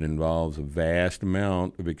concepts. It involves a vast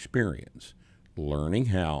amount of experience, learning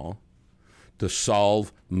how to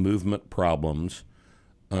solve movement problems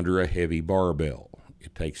under a heavy barbell.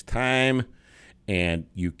 It takes time, and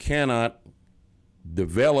you cannot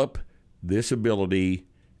develop this ability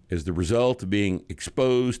as the result of being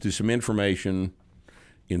exposed to some information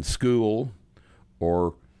in school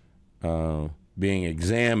or being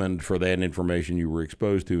examined for that information you were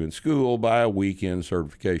exposed to in school by a weekend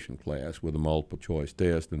certification class with a multiple choice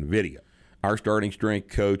test and a video. Our starting strength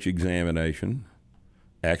coach examination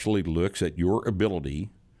actually looks at your ability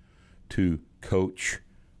to coach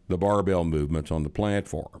the barbell movements on the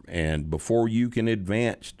platform. And before you can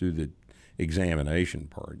advance to the examination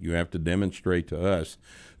part, you have to demonstrate to us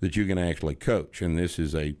that you can actually coach. And this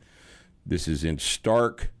is in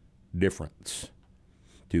stark difference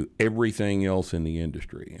to everything else in the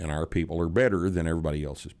industry. And our people are better than everybody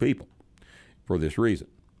else's people for this reason.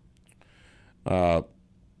 The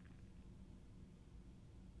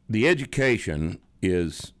education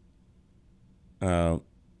is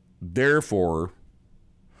therefore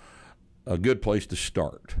a good place to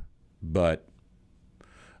start. But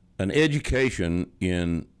an education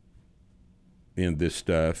in this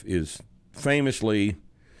stuff is famous for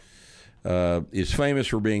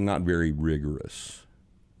being not very rigorous.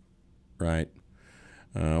 Right?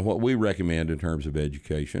 What we recommend in terms of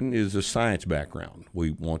education is a science background.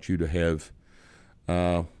 We want you to have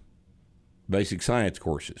basic science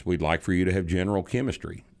courses. We'd like for you to have general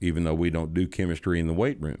chemistry, even though we don't do chemistry in the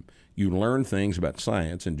weight room. You learn things about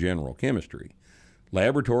science and general chemistry.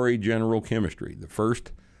 Laboratory general chemistry, the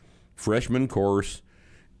first freshman course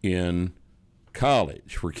in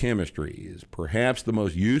college for chemistry, is perhaps the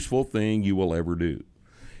most useful thing you will ever do.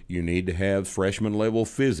 You need to have freshman level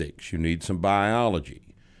physics. You need some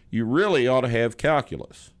biology. You really ought to have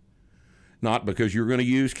calculus. Not because you're going to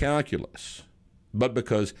use calculus, but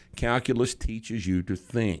because calculus teaches you to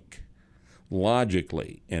think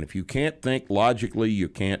logically. And if you can't think logically, you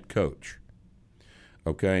can't coach.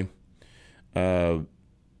 Okay?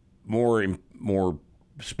 More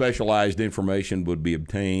specialized information would be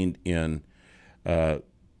obtained in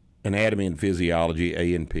anatomy and physiology,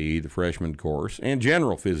 A&P, the freshman course, and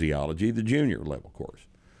general physiology, the junior level course.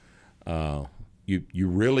 You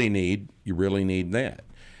really need that.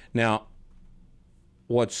 Now,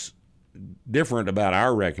 what's different about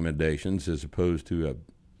our recommendations as opposed to a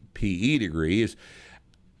PE degree is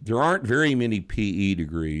there aren't very many PE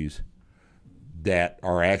degrees that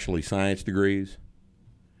are actually science degrees.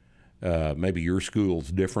 Maybe your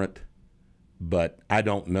school's different, but I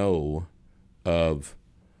don't know of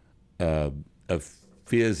a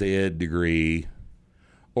phys ed degree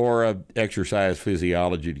or a exercise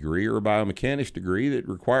physiology degree or a biomechanics degree that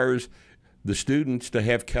requires the students to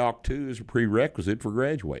have Calc 2 as a prerequisite for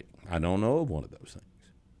graduating. I don't know of one of those things.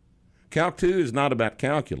 Calc 2 is not about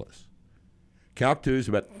calculus. Calc 2 is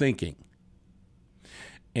about thinking.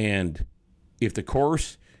 And if the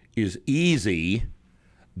course is easy,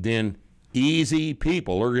 then easy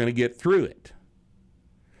people are going to get through it.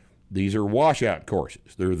 These are washout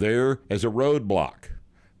courses. They're there as a roadblock.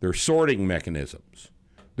 They're sorting mechanisms.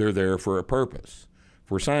 They're there for a purpose,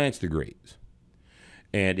 for science degrees.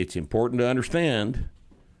 And it's important to understand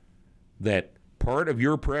that part of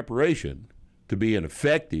your preparation to be an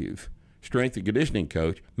effective strength and conditioning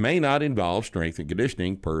coach may not involve strength and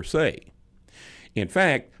conditioning per se. In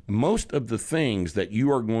fact, most of the things that you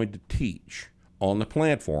are going to teach on the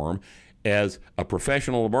platform as a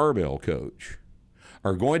professional barbell coach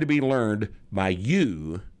are going to be learned by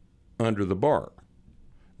you under the bar,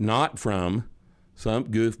 not from some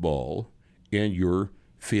goofball in your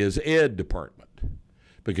phys ed department,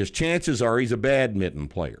 because chances are he's a badminton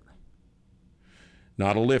player,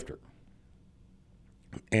 not a lifter.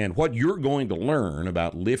 And what you're going to learn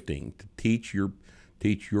about lifting to teach your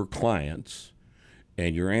clients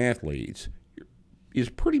and your athletes is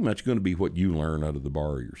pretty much going to be what you learn out of the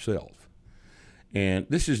bar yourself. And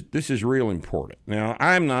this is real important. Now,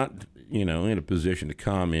 I'm not, in a position to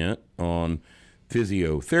comment on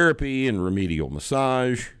physiotherapy and remedial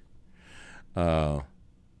massage. I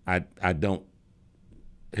don't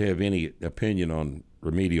have any opinion on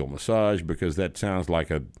remedial massage because that sounds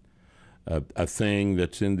like a thing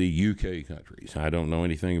that's in the UK countries. I don't know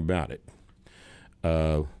anything about it.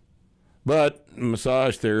 But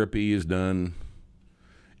massage therapy is done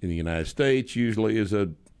in the United States usually as a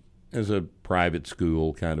private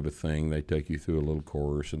school kind of a thing. They take you through a little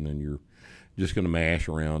course and then you're just going to mash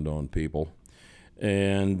around on people.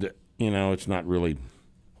 And, it's not really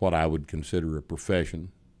what I would consider a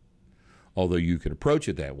profession, although you could approach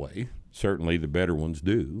it that way. Certainly the better ones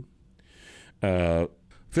do.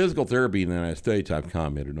 Physical therapy in the United States I've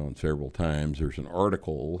commented on several times. There's an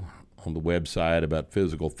article on the website about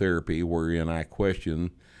physical therapy wherein I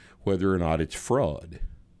question whether or not it's fraud.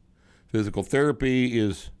 Physical therapy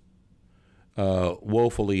is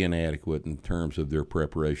woefully inadequate in terms of their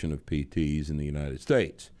preparation of PTs in the United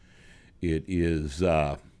States. It is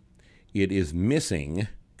missing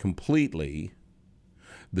completely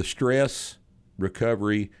the stress,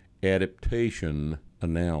 recovery, adaptation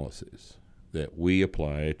analysis that we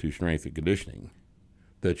apply to strength and conditioning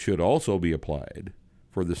that should also be applied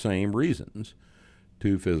for the same reasons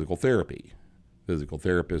to physical therapy. Physical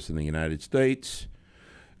therapists in the United States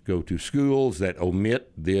go to schools that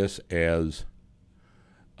omit this as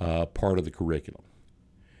part of the curriculum.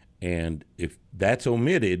 And if that's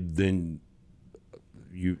omitted, then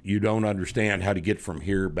you don't understand how to get from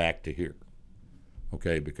here back to here.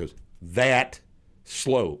 Okay, because that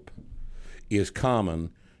slope is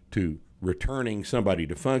common to returning somebody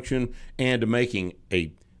to function and to making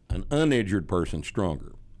an uninjured person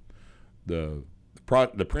stronger. The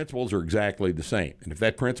principles are exactly the same. And if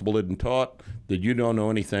that principle isn't taught, then you don't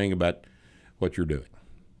know anything about what you're doing.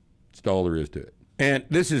 That's all there is to it. And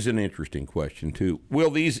this is an interesting question, too.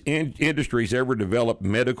 Will these industries ever develop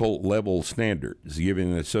medical level standards,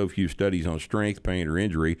 given that so few studies on strength, pain, or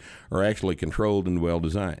injury are actually controlled and well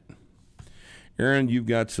designed? Aaron, you've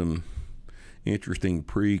got some interesting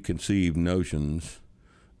preconceived notions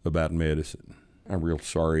about medicine. I'm real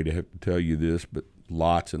sorry to have to tell you this, but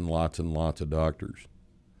lots and lots and lots of doctors,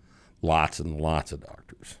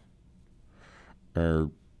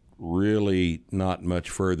 are really not much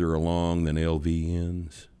further along than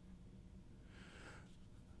LVNs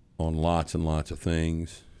on lots and lots of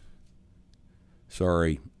things.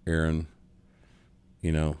 Sorry, Aaron.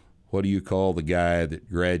 What do you call the guy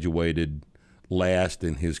that graduated last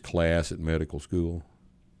in his class at medical school?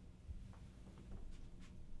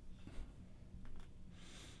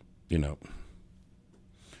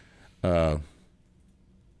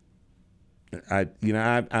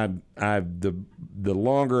 The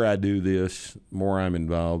longer I do this, more I'm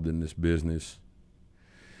involved in this business,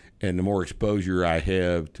 and the more exposure I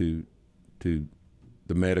have to the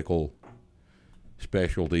the medical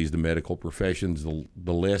specialties, the medical professions,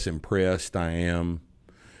 the less impressed I am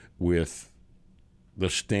with the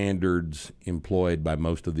standards employed by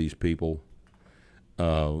most of these people.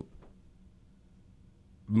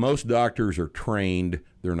 Most doctors are trained,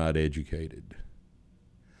 they're not educated.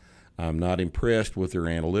 I'm not impressed with their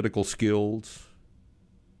analytical skills.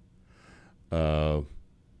 The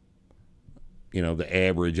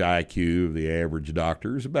average IQ of the average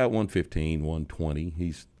doctor is about 115, 120.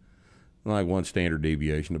 He's like one standard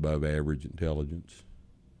deviation above average intelligence.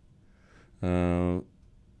 They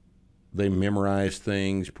memorize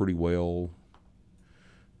things pretty well.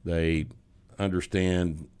 They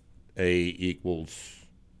understand A equals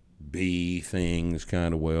B things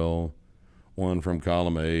kind of well. One from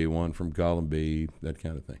column A, one from column B, that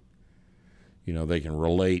kind of thing. They can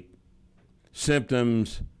relate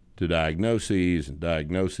symptoms to diagnoses and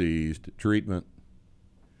diagnoses to treatment.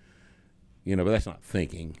 But that's not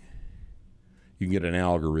thinking. You can get an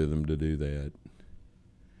algorithm to do that.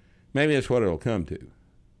 Maybe that's what it'll come to.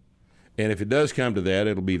 And if it does come to that,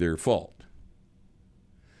 it'll be their fault.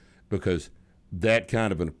 Because that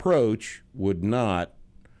kind of an approach would not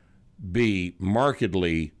be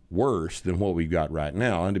markedly worse than what we've got right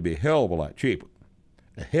now, and it'd be a hell of a lot cheaper.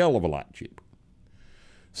 A hell of a lot cheaper.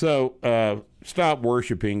 So stop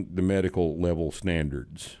worshiping the medical level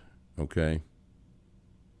standards, okay?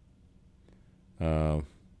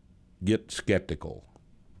 Get skeptical,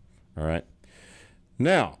 all right?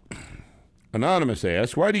 Now, Anonymous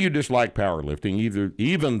asks, why do you dislike powerlifting,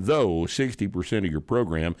 even though 60% of your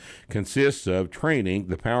program consists of training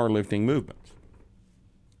the powerlifting movements?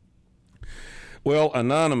 Well,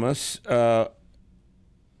 Anonymous,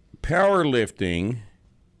 powerlifting,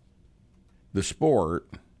 the sport,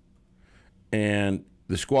 and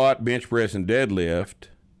the squat, bench press, and deadlift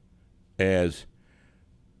as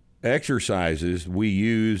exercises we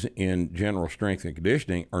use in general strength and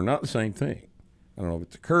conditioning are not the same thing. I don't know if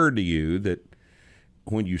it's occurred to you that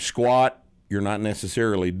when you squat, you're not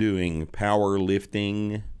necessarily doing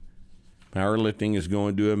powerlifting. Powerlifting is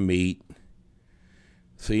going to a meet,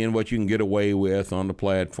 seeing what you can get away with on the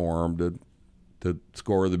platform to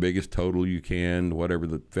score the biggest total you can, whatever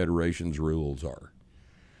the federation's rules are.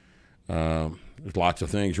 There's lots of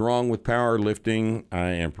things wrong with powerlifting. I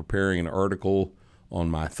am preparing an article on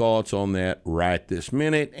my thoughts on that right this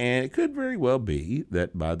minute, and it could very well be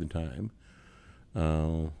that by the time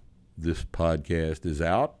this podcast is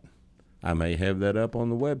out, I may have that up on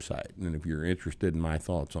the website. And if you're interested in my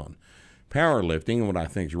thoughts on powerlifting and what I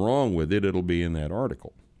think's wrong with it, it'll be in that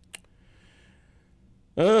article.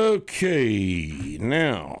 Okay,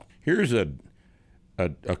 now here's a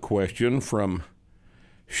question from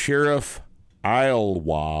Sheriff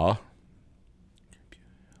Iowa.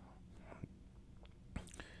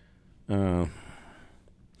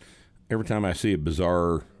 Every time I see a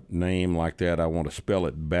bizarre name like that, I want to spell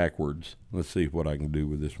it backwards. Let's see what I can do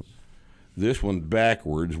with this one. This one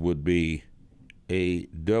backwards would be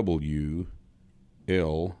A-W-L-I-E.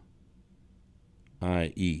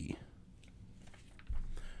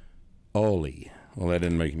 Ollie. Well, that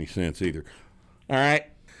didn't make any sense either. All right.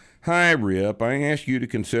 Hi, Rip. I ask you to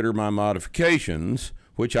consider my modifications,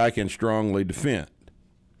 which I can strongly defend.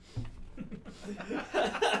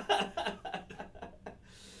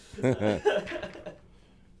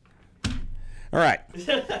 All right.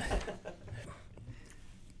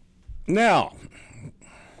 Now,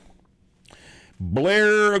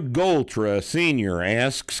 Blair Goltra Sr.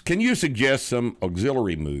 asks, can you suggest some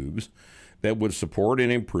auxiliary moves that would support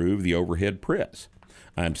and improve the overhead press?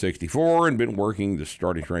 I'm 64 and been working the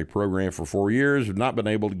starting strength program for 4 years. Have not been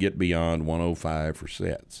able to get beyond 105 for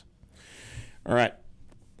sets. All right,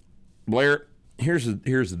 Blair, here's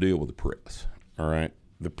the deal with the press. All right,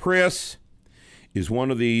 the press is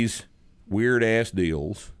one of these weird-ass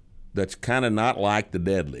deals that's kind of not like the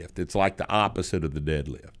deadlift. It's like the opposite of the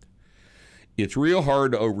deadlift. It's real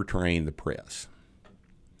hard to overtrain the press.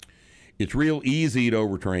 It's real easy to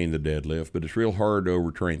overtrain the deadlift, but it's real hard to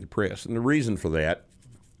overtrain the press. And the reason for that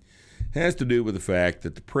has to do with the fact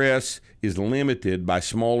that the press is limited by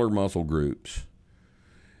smaller muscle groups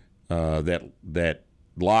that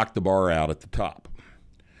lock the bar out at the top.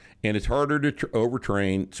 And it's harder to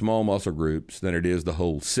overtrain small muscle groups than it is the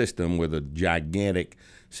whole system with a gigantic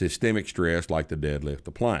systemic stress like the deadlift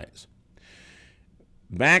applies.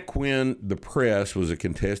 Back when the press was a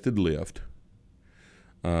contested lift,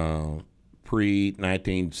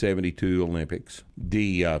 pre-1972 Olympics,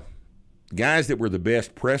 the guys that were the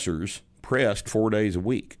best pressers pressed 4 days a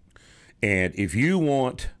week. And if you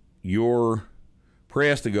want your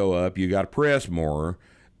press to go up, you got to press more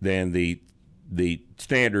than the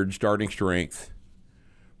standard starting strength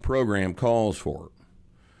program calls for.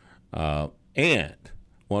 And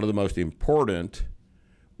one of the most important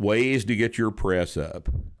ways to get your press up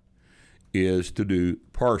is to do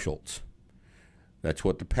partials. That's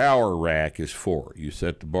what the power rack is for. You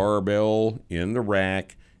set the barbell in the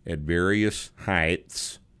rack at various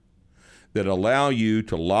heights that allow you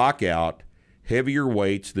to lock out heavier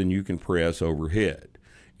weights than you can press overhead.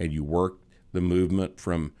 And you work the movement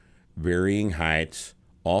from varying heights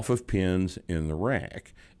off of pins in the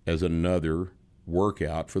rack as another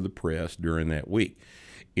workout for the press during that week.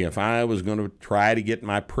 If I was going to try to get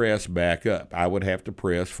my press back up, I would have to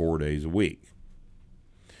press 4 days a week.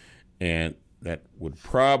 And that would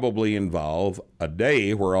probably involve a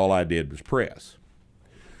day where all I did was press.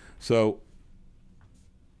 So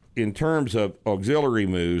in terms of auxiliary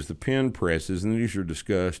moves, the pin presses, and these are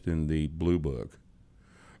discussed in the Blue Book,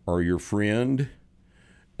 are your friend.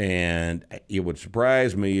 And it would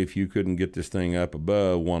surprise me if you couldn't get this thing up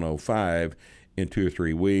above 105 in 2 or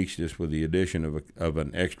 3 weeks just with the addition of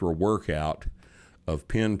an extra workout of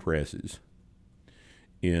pin presses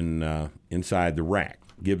inside the rack.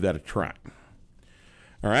 Give that a try.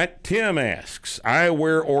 All right, Tim asks, I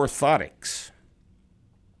wear orthotics.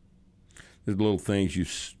 There's little things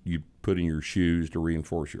you put in your shoes to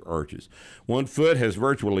reinforce your arches. One foot has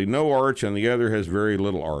virtually no arch and the other has very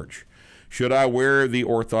little arch. Should I wear the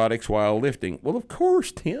orthotics while lifting? Well, of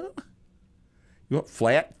course, Tim. You want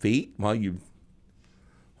flat feet while you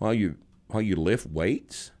lift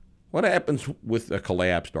weights? What happens with a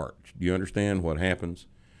collapsed arch? Do you understand what happens?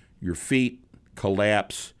 Your feet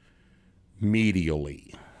collapse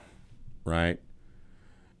medially, right?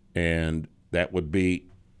 And that would be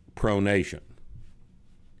pronation.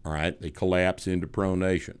 All right, they collapse into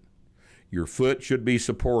pronation. Your foot should be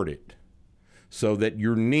supported so that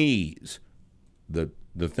your knees, the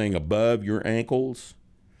thing above your ankles,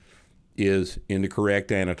 is in the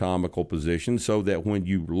correct anatomical position so that when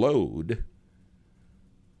you load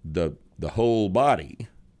the whole body,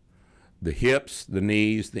 the hips, the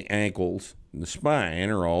knees, the ankles, and the spine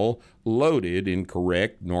are all loaded in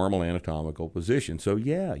correct normal anatomical position. So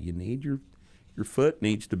yeah, you need your foot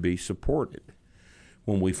needs to be supported.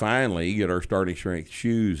 When we finally get our starting strength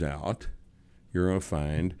shoes out, you're going to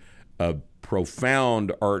find a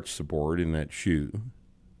profound arch support in that shoe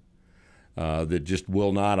that just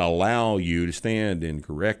will not allow you to stand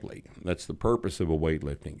incorrectly. That's the purpose of a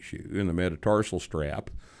weightlifting shoe. And the metatarsal strap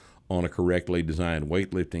on a correctly designed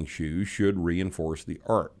weightlifting shoe should reinforce the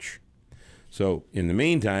arch. So in the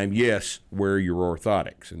meantime, yes, wear your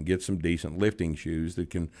orthotics and get some decent lifting shoes that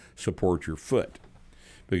can support your foot.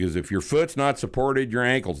 Because if your foot's not supported, your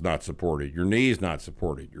ankle's not supported, your knee's not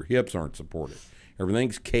supported, your hips aren't supported.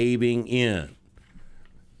 Everything's caving in.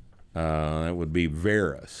 That would be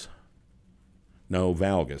varus. No,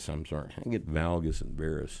 valgus, I'm sorry. I get valgus and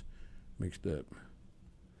varus mixed up.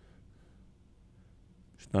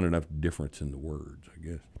 There's not enough difference in the words, I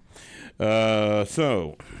guess.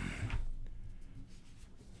 So,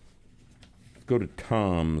 let's go to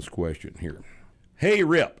Tom's question here. Hey,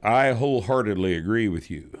 Rip, I wholeheartedly agree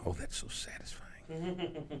with you. Oh, that's so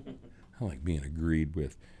satisfying. I like being agreed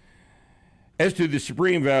with. As to the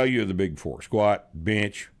supreme value of the big four, squat,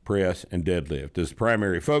 bench, press, and deadlift is the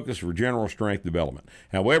primary focus for general strength development.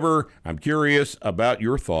 However, I'm curious about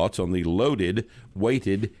your thoughts on the loaded,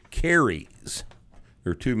 weighted carries.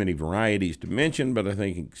 There are too many varieties to mention, but I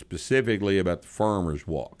think specifically about the farmer's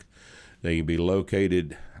walk. They can be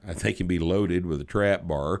loaded with a trap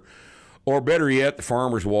bar, or better yet, the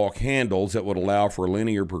farmer's walk handles that would allow for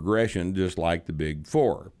linear progression just like the big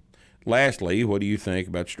four. Lastly, what do you think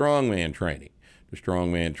about strongman training? The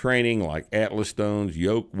strongman training like Atlas stones,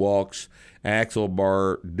 yoke walks, axle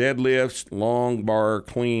bar, deadlifts, long bar,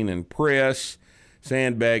 clean and press,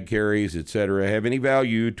 sandbag carries, etc. have any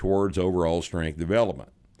value towards overall strength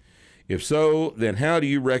development? If so, then how do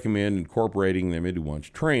you recommend incorporating them into one's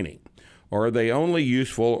training? Or are they only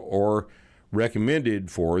useful or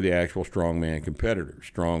recommended for the actual strongman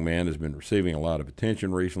competitors? Strongman has been receiving a lot of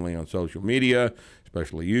attention recently on social media,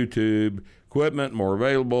 especially YouTube, equipment more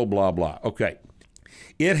available, blah, blah. Okay.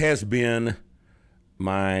 It has been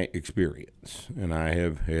my experience, and I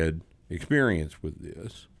have had experience with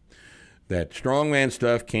this, that strongman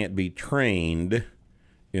stuff can't be trained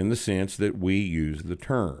in the sense that we use the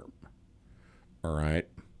term. All right?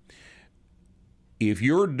 If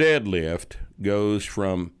your deadlift goes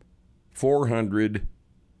from 400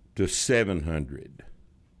 to 700,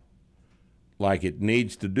 like it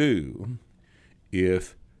needs to do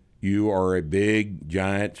if you are a big,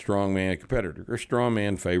 giant strongman competitor, or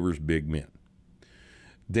strongman favors big men,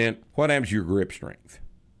 then what happens to your grip strength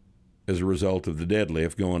as a result of the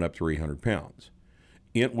deadlift going up 300 pounds?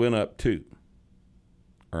 it went up too.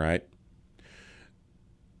 All right.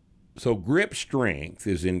 So grip strength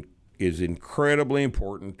is incredibly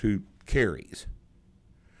important to carries.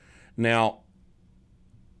 Now,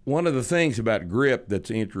 one of the things about grip that's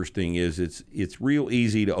interesting is it's real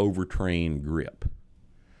easy to overtrain grip.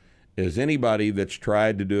 As anybody that's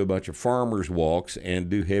tried to do a bunch of farmer's walks and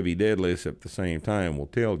do heavy deadlifts at the same time will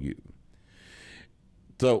tell you.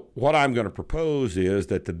 So what I'm going to propose is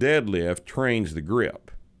that the deadlift trains the grip,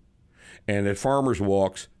 and that farmer's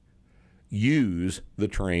walks use the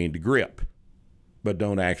trained grip, but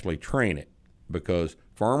don't actually train it, because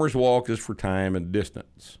farmer's walk is for time and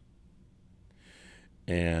distance,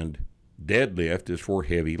 and deadlift is for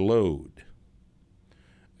heavy load.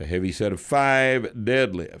 A heavy set of 5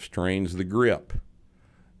 deadlifts trains the grip.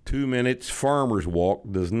 2 minutes farmer's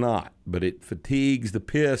walk does not, but it fatigues the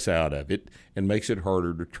piss out of it and makes it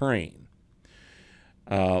harder to train.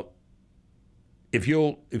 If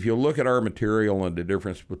you'll look at our material and the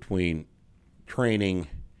difference between training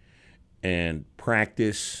and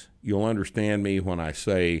practice, you'll understand me when I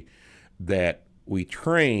say that we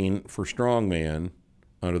train for strongman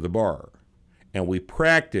under the bar, and we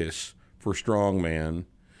practice for strongman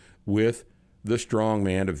with the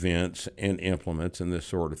strongman events and implements and this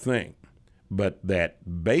sort of thing. But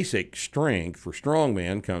that basic strength for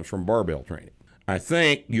strongman comes from barbell training. I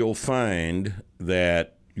think you'll find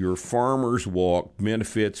that your farmer's walk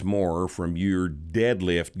benefits more from your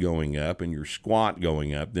deadlift going up and your squat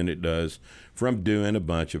going up than it does from doing a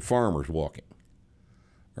bunch of farmer's walking.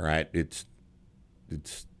 All right? It's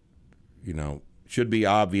should be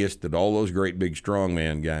obvious that all those great big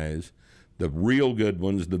strongman guys, the real good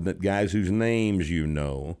ones, the guys whose names you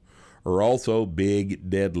know, are also big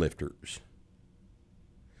deadlifters.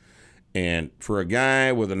 And for a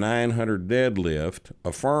guy with a 900 deadlift,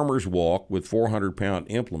 a farmer's walk with 400-pound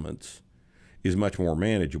implements is much more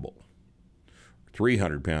manageable.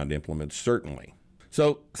 300-pound implements, certainly.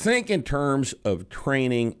 So think in terms of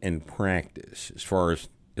training and practice as far as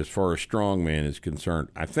strongman is concerned.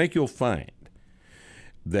 I think you'll find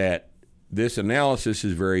that this analysis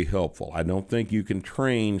is very helpful. I don't think you can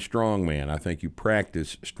train strongman. I think you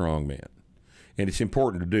practice strongman. And it's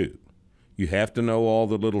important to do. You have to know all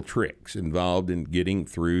the little tricks involved in getting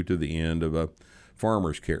through to the end of a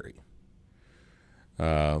farmer's carry.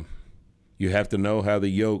 You have to know how the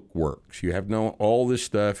yoke works. You have to know all this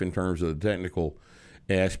stuff in terms of the technical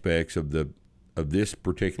aspects of this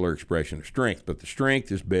particular expression of strength. But the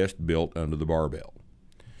strength is best built under the barbell.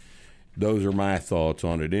 Those are my thoughts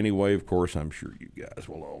on it anyway. Of course, I'm sure you guys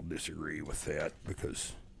will all disagree with that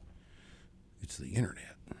because it's the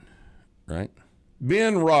internet, right?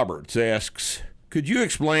 Ben Roberts asks, could you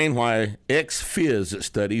explain why phys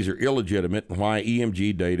studies are illegitimate and why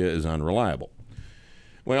EMG data is unreliable?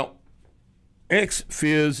 Well,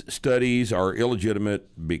 phys studies are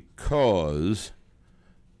illegitimate because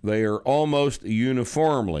they are almost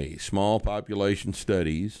uniformly small population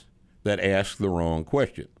studies that ask the wrong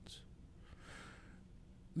questions,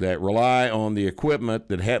 that rely on the equipment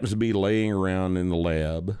that happens to be laying around in the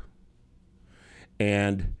lab,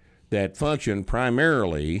 and that function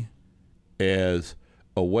primarily as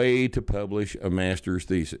a way to publish a master's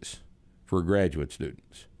thesis for graduate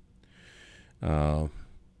students.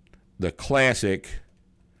 The classic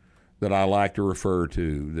that I like to refer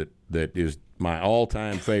to that is my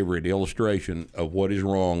all-time favorite illustration of what is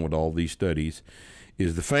wrong with all these studies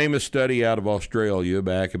is the famous study out of Australia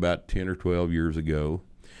back about 10 or 12 years ago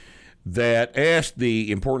that asked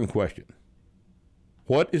the important question: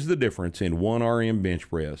 what is the difference in 1 RM bench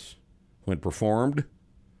press when performed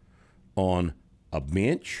on a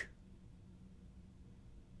bench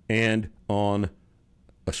and on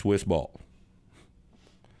a Swiss ball?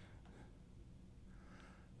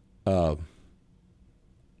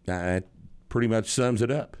 That pretty much sums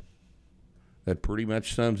it up.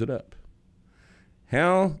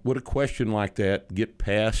 How would a question like that get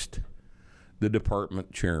past the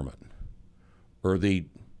department chairman or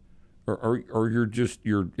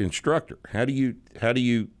your instructor? How do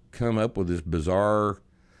you come up with this bizarre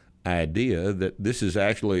idea that this is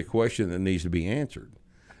actually a question that needs to be answered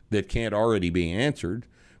that can't already be answered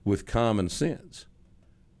with common sense?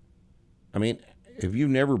 I mean, have you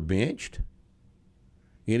never benched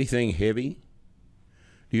anything heavy?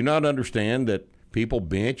 Do you not understand that people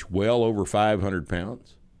bench well over 500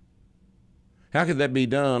 pounds? How could that be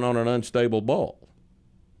done on an unstable ball?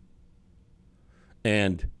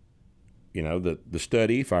 And, the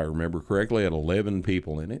study, if I remember correctly, had 11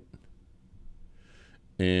 people in it.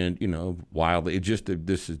 And, wildly,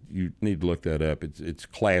 you need to look that up. It's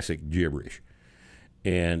classic gibberish.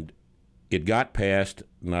 And it got past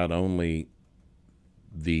not only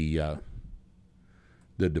the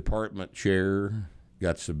department chair,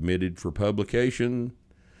 got submitted for publication,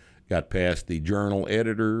 got past the journal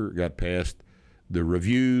editor, got past the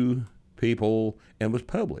review people, and was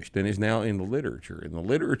published, and is now in the literature. And the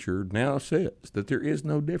literature now says that there is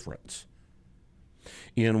no difference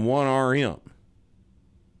in 1RM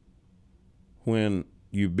when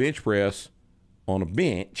you bench press on a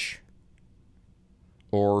bench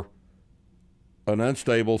or an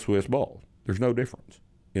unstable Swiss ball. There's no difference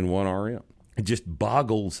in 1RM. It just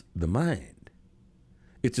boggles the mind.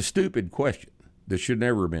 It's a stupid question that should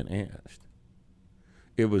never have been asked.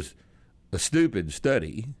 It was a stupid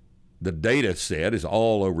study. The data set is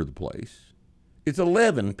all over the place. It's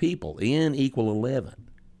 11 people, N equal 11.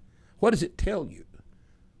 What does it tell you?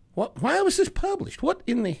 Why was this published? What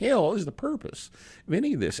in the hell is the purpose of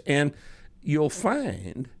any of this? And you'll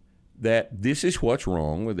find that this is what's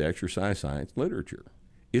wrong with exercise science literature.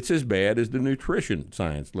 It's as bad as the nutrition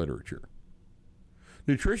science literature.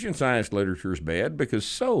 Nutrition science literature is bad because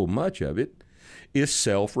so much of it is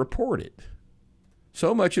self-reported.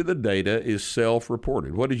 So much of the data is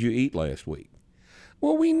self-reported. What did you eat last week?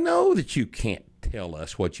 Well, we know that you can't tell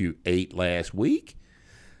us what you ate last week.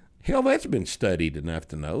 Hell, that's been studied enough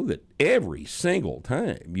to know that every single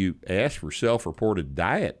time you ask for self-reported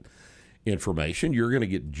diet information, you're going to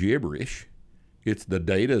get gibberish. It's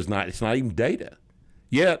not even data.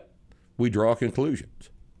 Yet, we draw conclusions.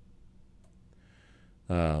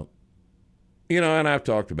 And I've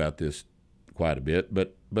talked about this quite a bit,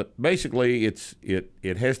 but basically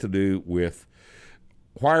it has to do with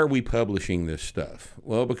why are we publishing this stuff?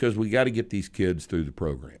 Well, because we got to get these kids through the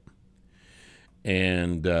program.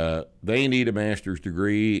 And they need a master's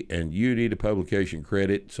degree, and you need a publication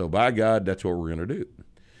credit. So by God, that's what we're going to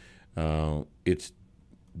do. It's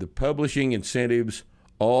the publishing incentives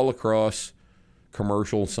all across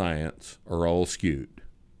commercial science are all skewed.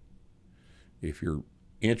 If you're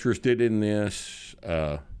interested in this,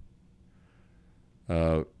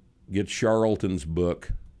 get Charlton's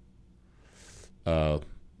book.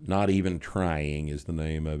 Not Even Trying is the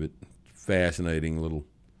name of it. Fascinating little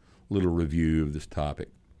review of this topic.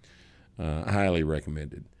 Highly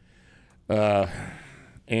recommended.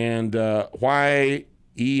 And why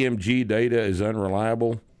EMG data is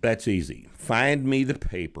unreliable? That's easy. Find me the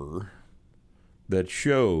paper that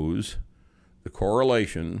shows the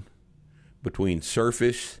correlation between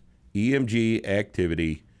surface EMG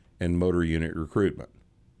activity and motor unit recruitment.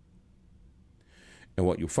 And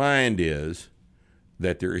what you'll find is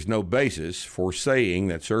that there is no basis for saying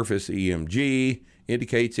that surface EMG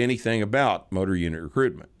indicates anything about motor unit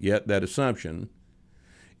recruitment. Yet that assumption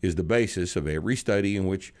is the basis of every study in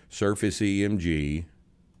which surface EMG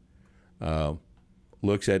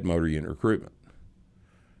looks at motor unit recruitment.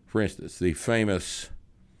 For instance, the famous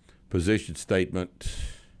position statement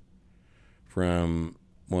from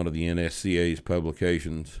one of the NSCA's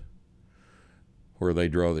publications where they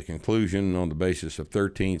draw the conclusion on the basis of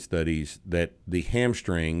 13 studies that the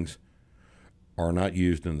hamstrings are not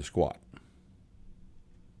used in the squat.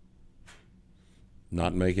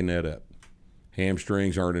 Not making that up.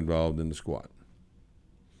 Hamstrings aren't involved in the squat.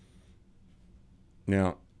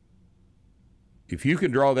 Now, if you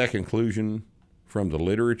can draw that conclusion from the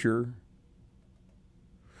literature,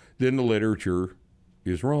 then the literature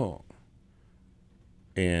is wrong.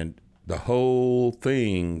 And the whole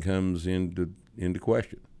thing comes into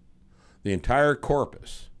question. The entire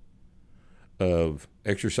corpus of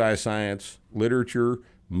exercise science literature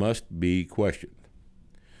must be questioned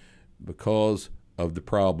because of the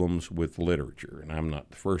problems with literature. And I'm not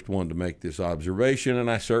the first one to make this observation,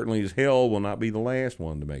 and I certainly as hell will not be the last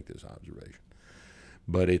one to make this observation.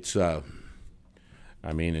 But it's,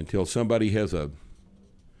 until somebody has a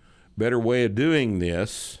better way of doing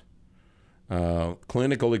this,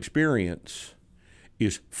 clinical experience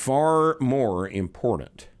is far more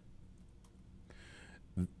important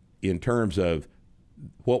in terms of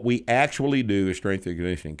what we actually do as strength and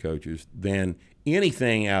conditioning coaches than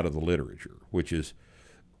anything out of the literature, which is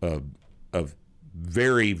of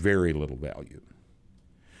very, very little value.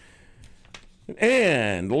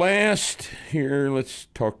 And last here, let's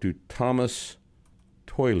talk to Thomas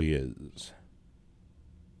Toiliez.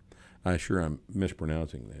 I'm sure I'm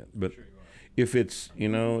mispronouncing that, but sure if it's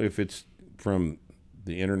from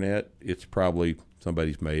the internet, it's probably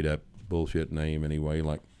somebody's made up bullshit name anyway.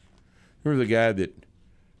 Like, remember the guy that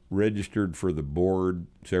registered for the board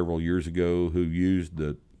several years ago who used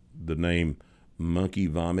the name Monkey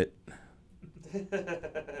Vomit? You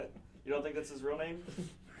don't think that's his real name?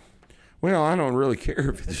 Well, I don't really care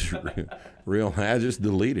if it's real. I just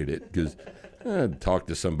deleted it because I talked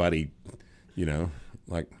to somebody,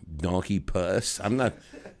 like donkey puss. I'm not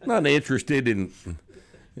interested in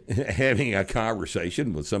having a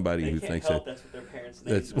conversation with somebody who thinks that's what their parents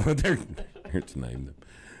named that's what their parents named them.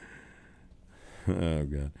 Oh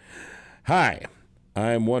God. Hi.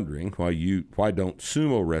 I'm wondering why don't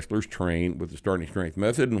sumo wrestlers train with the starting strength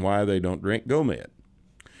method and why they don't drink GoMed.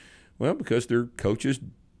 Well, because their coaches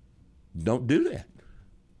don't do that.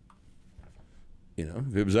 You know,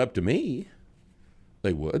 if it was up to me,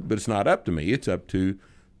 they would, but it's not up to me. It's up to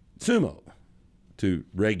Sumo to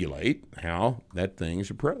regulate how that thing is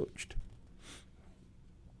approached.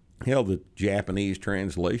 Hell, the Japanese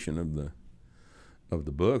translation of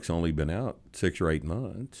the book's only been out 6 or 8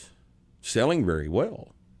 months, selling very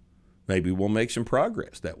well. Maybe we'll make some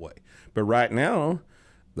progress that way. But right now,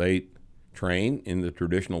 they train in the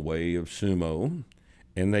traditional way of sumo,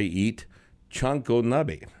 and they eat chanko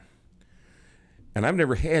nabe. And I've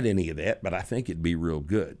never had any of that, but I think it'd be real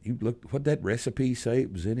good. You look, what that recipe say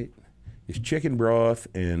it was in it? It's chicken broth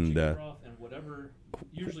and whatever,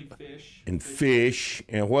 usually fish. And fish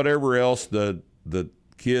and whatever else the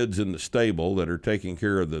kids in the stable that are taking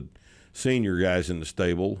care of the senior guys in the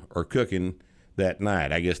stable are cooking that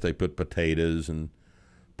night. I guess they put potatoes and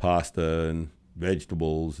pasta and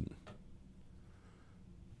vegetables and,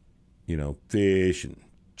 you know, fish and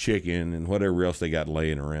chicken and whatever else they got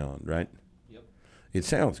laying around, right? Yep. It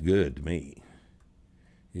sounds good to me.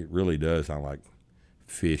 It really does. I like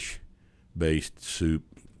fish-based soup,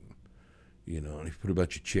 you know, and if you put a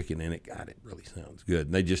bunch of chicken in it, God, it really sounds good.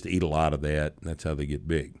 And they just eat a lot of that, and that's how they get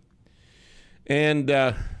big. And,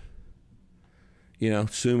 you know,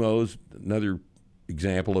 sumo's another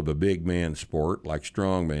example of a big man sport like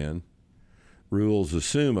strongman. Rules of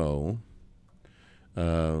sumo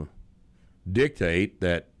dictate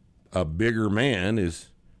that a bigger man is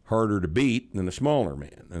harder to beat than a smaller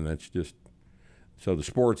man. And that's just, so the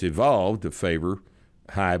sport's evolved to favor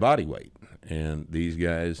high body weight. And these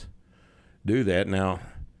guys do that. Now,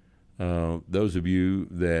 those of you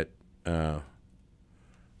that are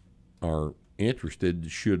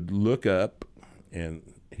interested should look up, and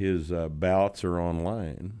his bouts are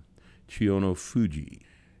online, Chiono Fuji.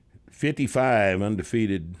 55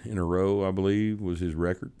 undefeated in a row, I believe, was his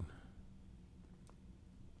record.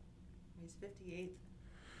 He's 58th in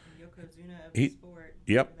Yokozuna of the sport.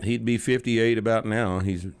 Yep, he'd be 58 about now.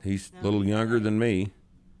 He's a little younger than me.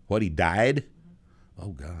 What, he died? Mm-hmm.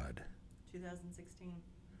 Oh, God. 2016.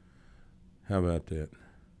 How about that?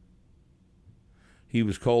 He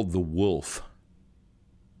was called the Wolf.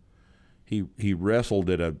 He wrestled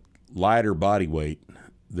at a lighter body weight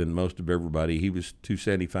than most of everybody. He was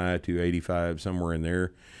 275, 285, somewhere in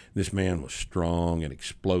there. This man was strong and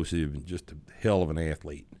explosive and just a hell of an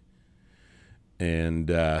athlete. And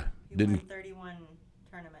he won 31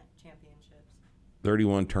 tournament championships.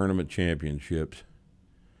 31 tournament championships.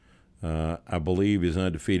 I believe his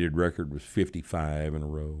undefeated record was 55 in a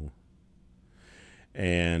row.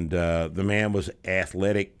 And the man was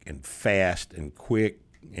athletic and fast and quick,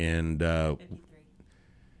 and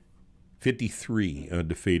 53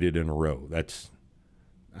 undefeated in a row. That's,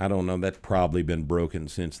 I don't know, that's probably been broken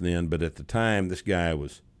since then, but at the time this guy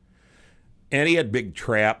was, and he had big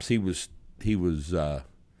traps. He was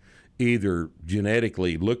either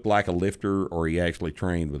genetically looked like a lifter or he actually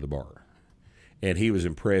trained with a bar. And he was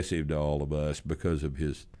impressive to all of us because of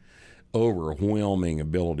his overwhelming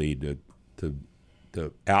ability to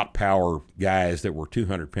outpower guys that were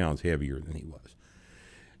 200 pounds heavier than he was.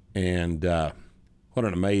 And what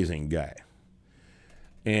an amazing guy.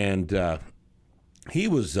 And he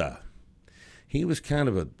was kind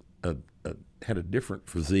of had a different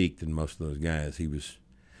physique than most of those guys. He was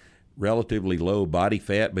relatively low body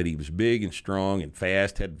fat, but he was big and strong and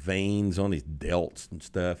fast, had veins on his delts and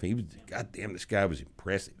stuff. He was, goddamn, this guy was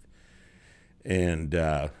impressive. And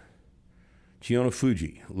Chiono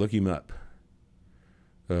Fuji, look him up.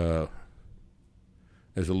 There's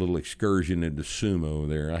a little excursion into sumo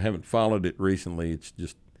there. I haven't followed it recently. It's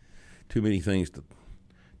just too many other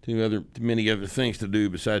things to do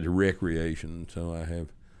besides recreation. So I have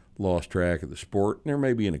lost track of the sport. There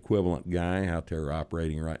may be an equivalent guy out there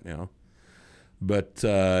operating right now, but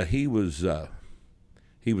he was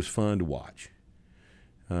fun to watch.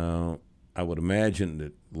 I would imagine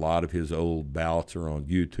that a lot of his old bouts are on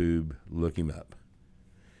YouTube. Look him up.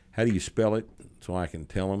 How do you spell it so I can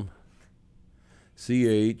tell him?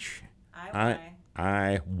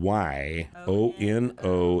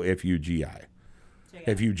 CHIYONOFUGI.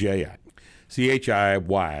 FUJI.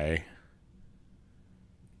 CHIYONO.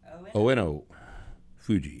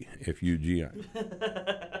 Fuji. FUGI.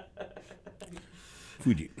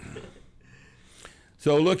 Fuji.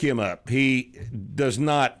 So look him up. He does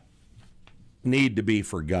not need to be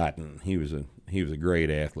forgotten. He was a great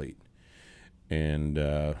athlete,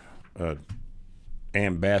 and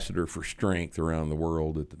ambassador for strength around the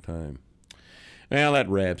world at the time. Well, that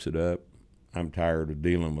wraps it up. I'm tired of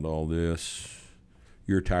dealing with all this.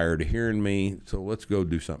 You're tired of hearing me, so let's go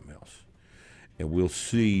do something else. And we'll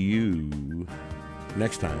see you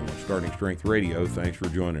next time on Starting Strength Radio. Thanks for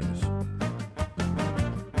joining us.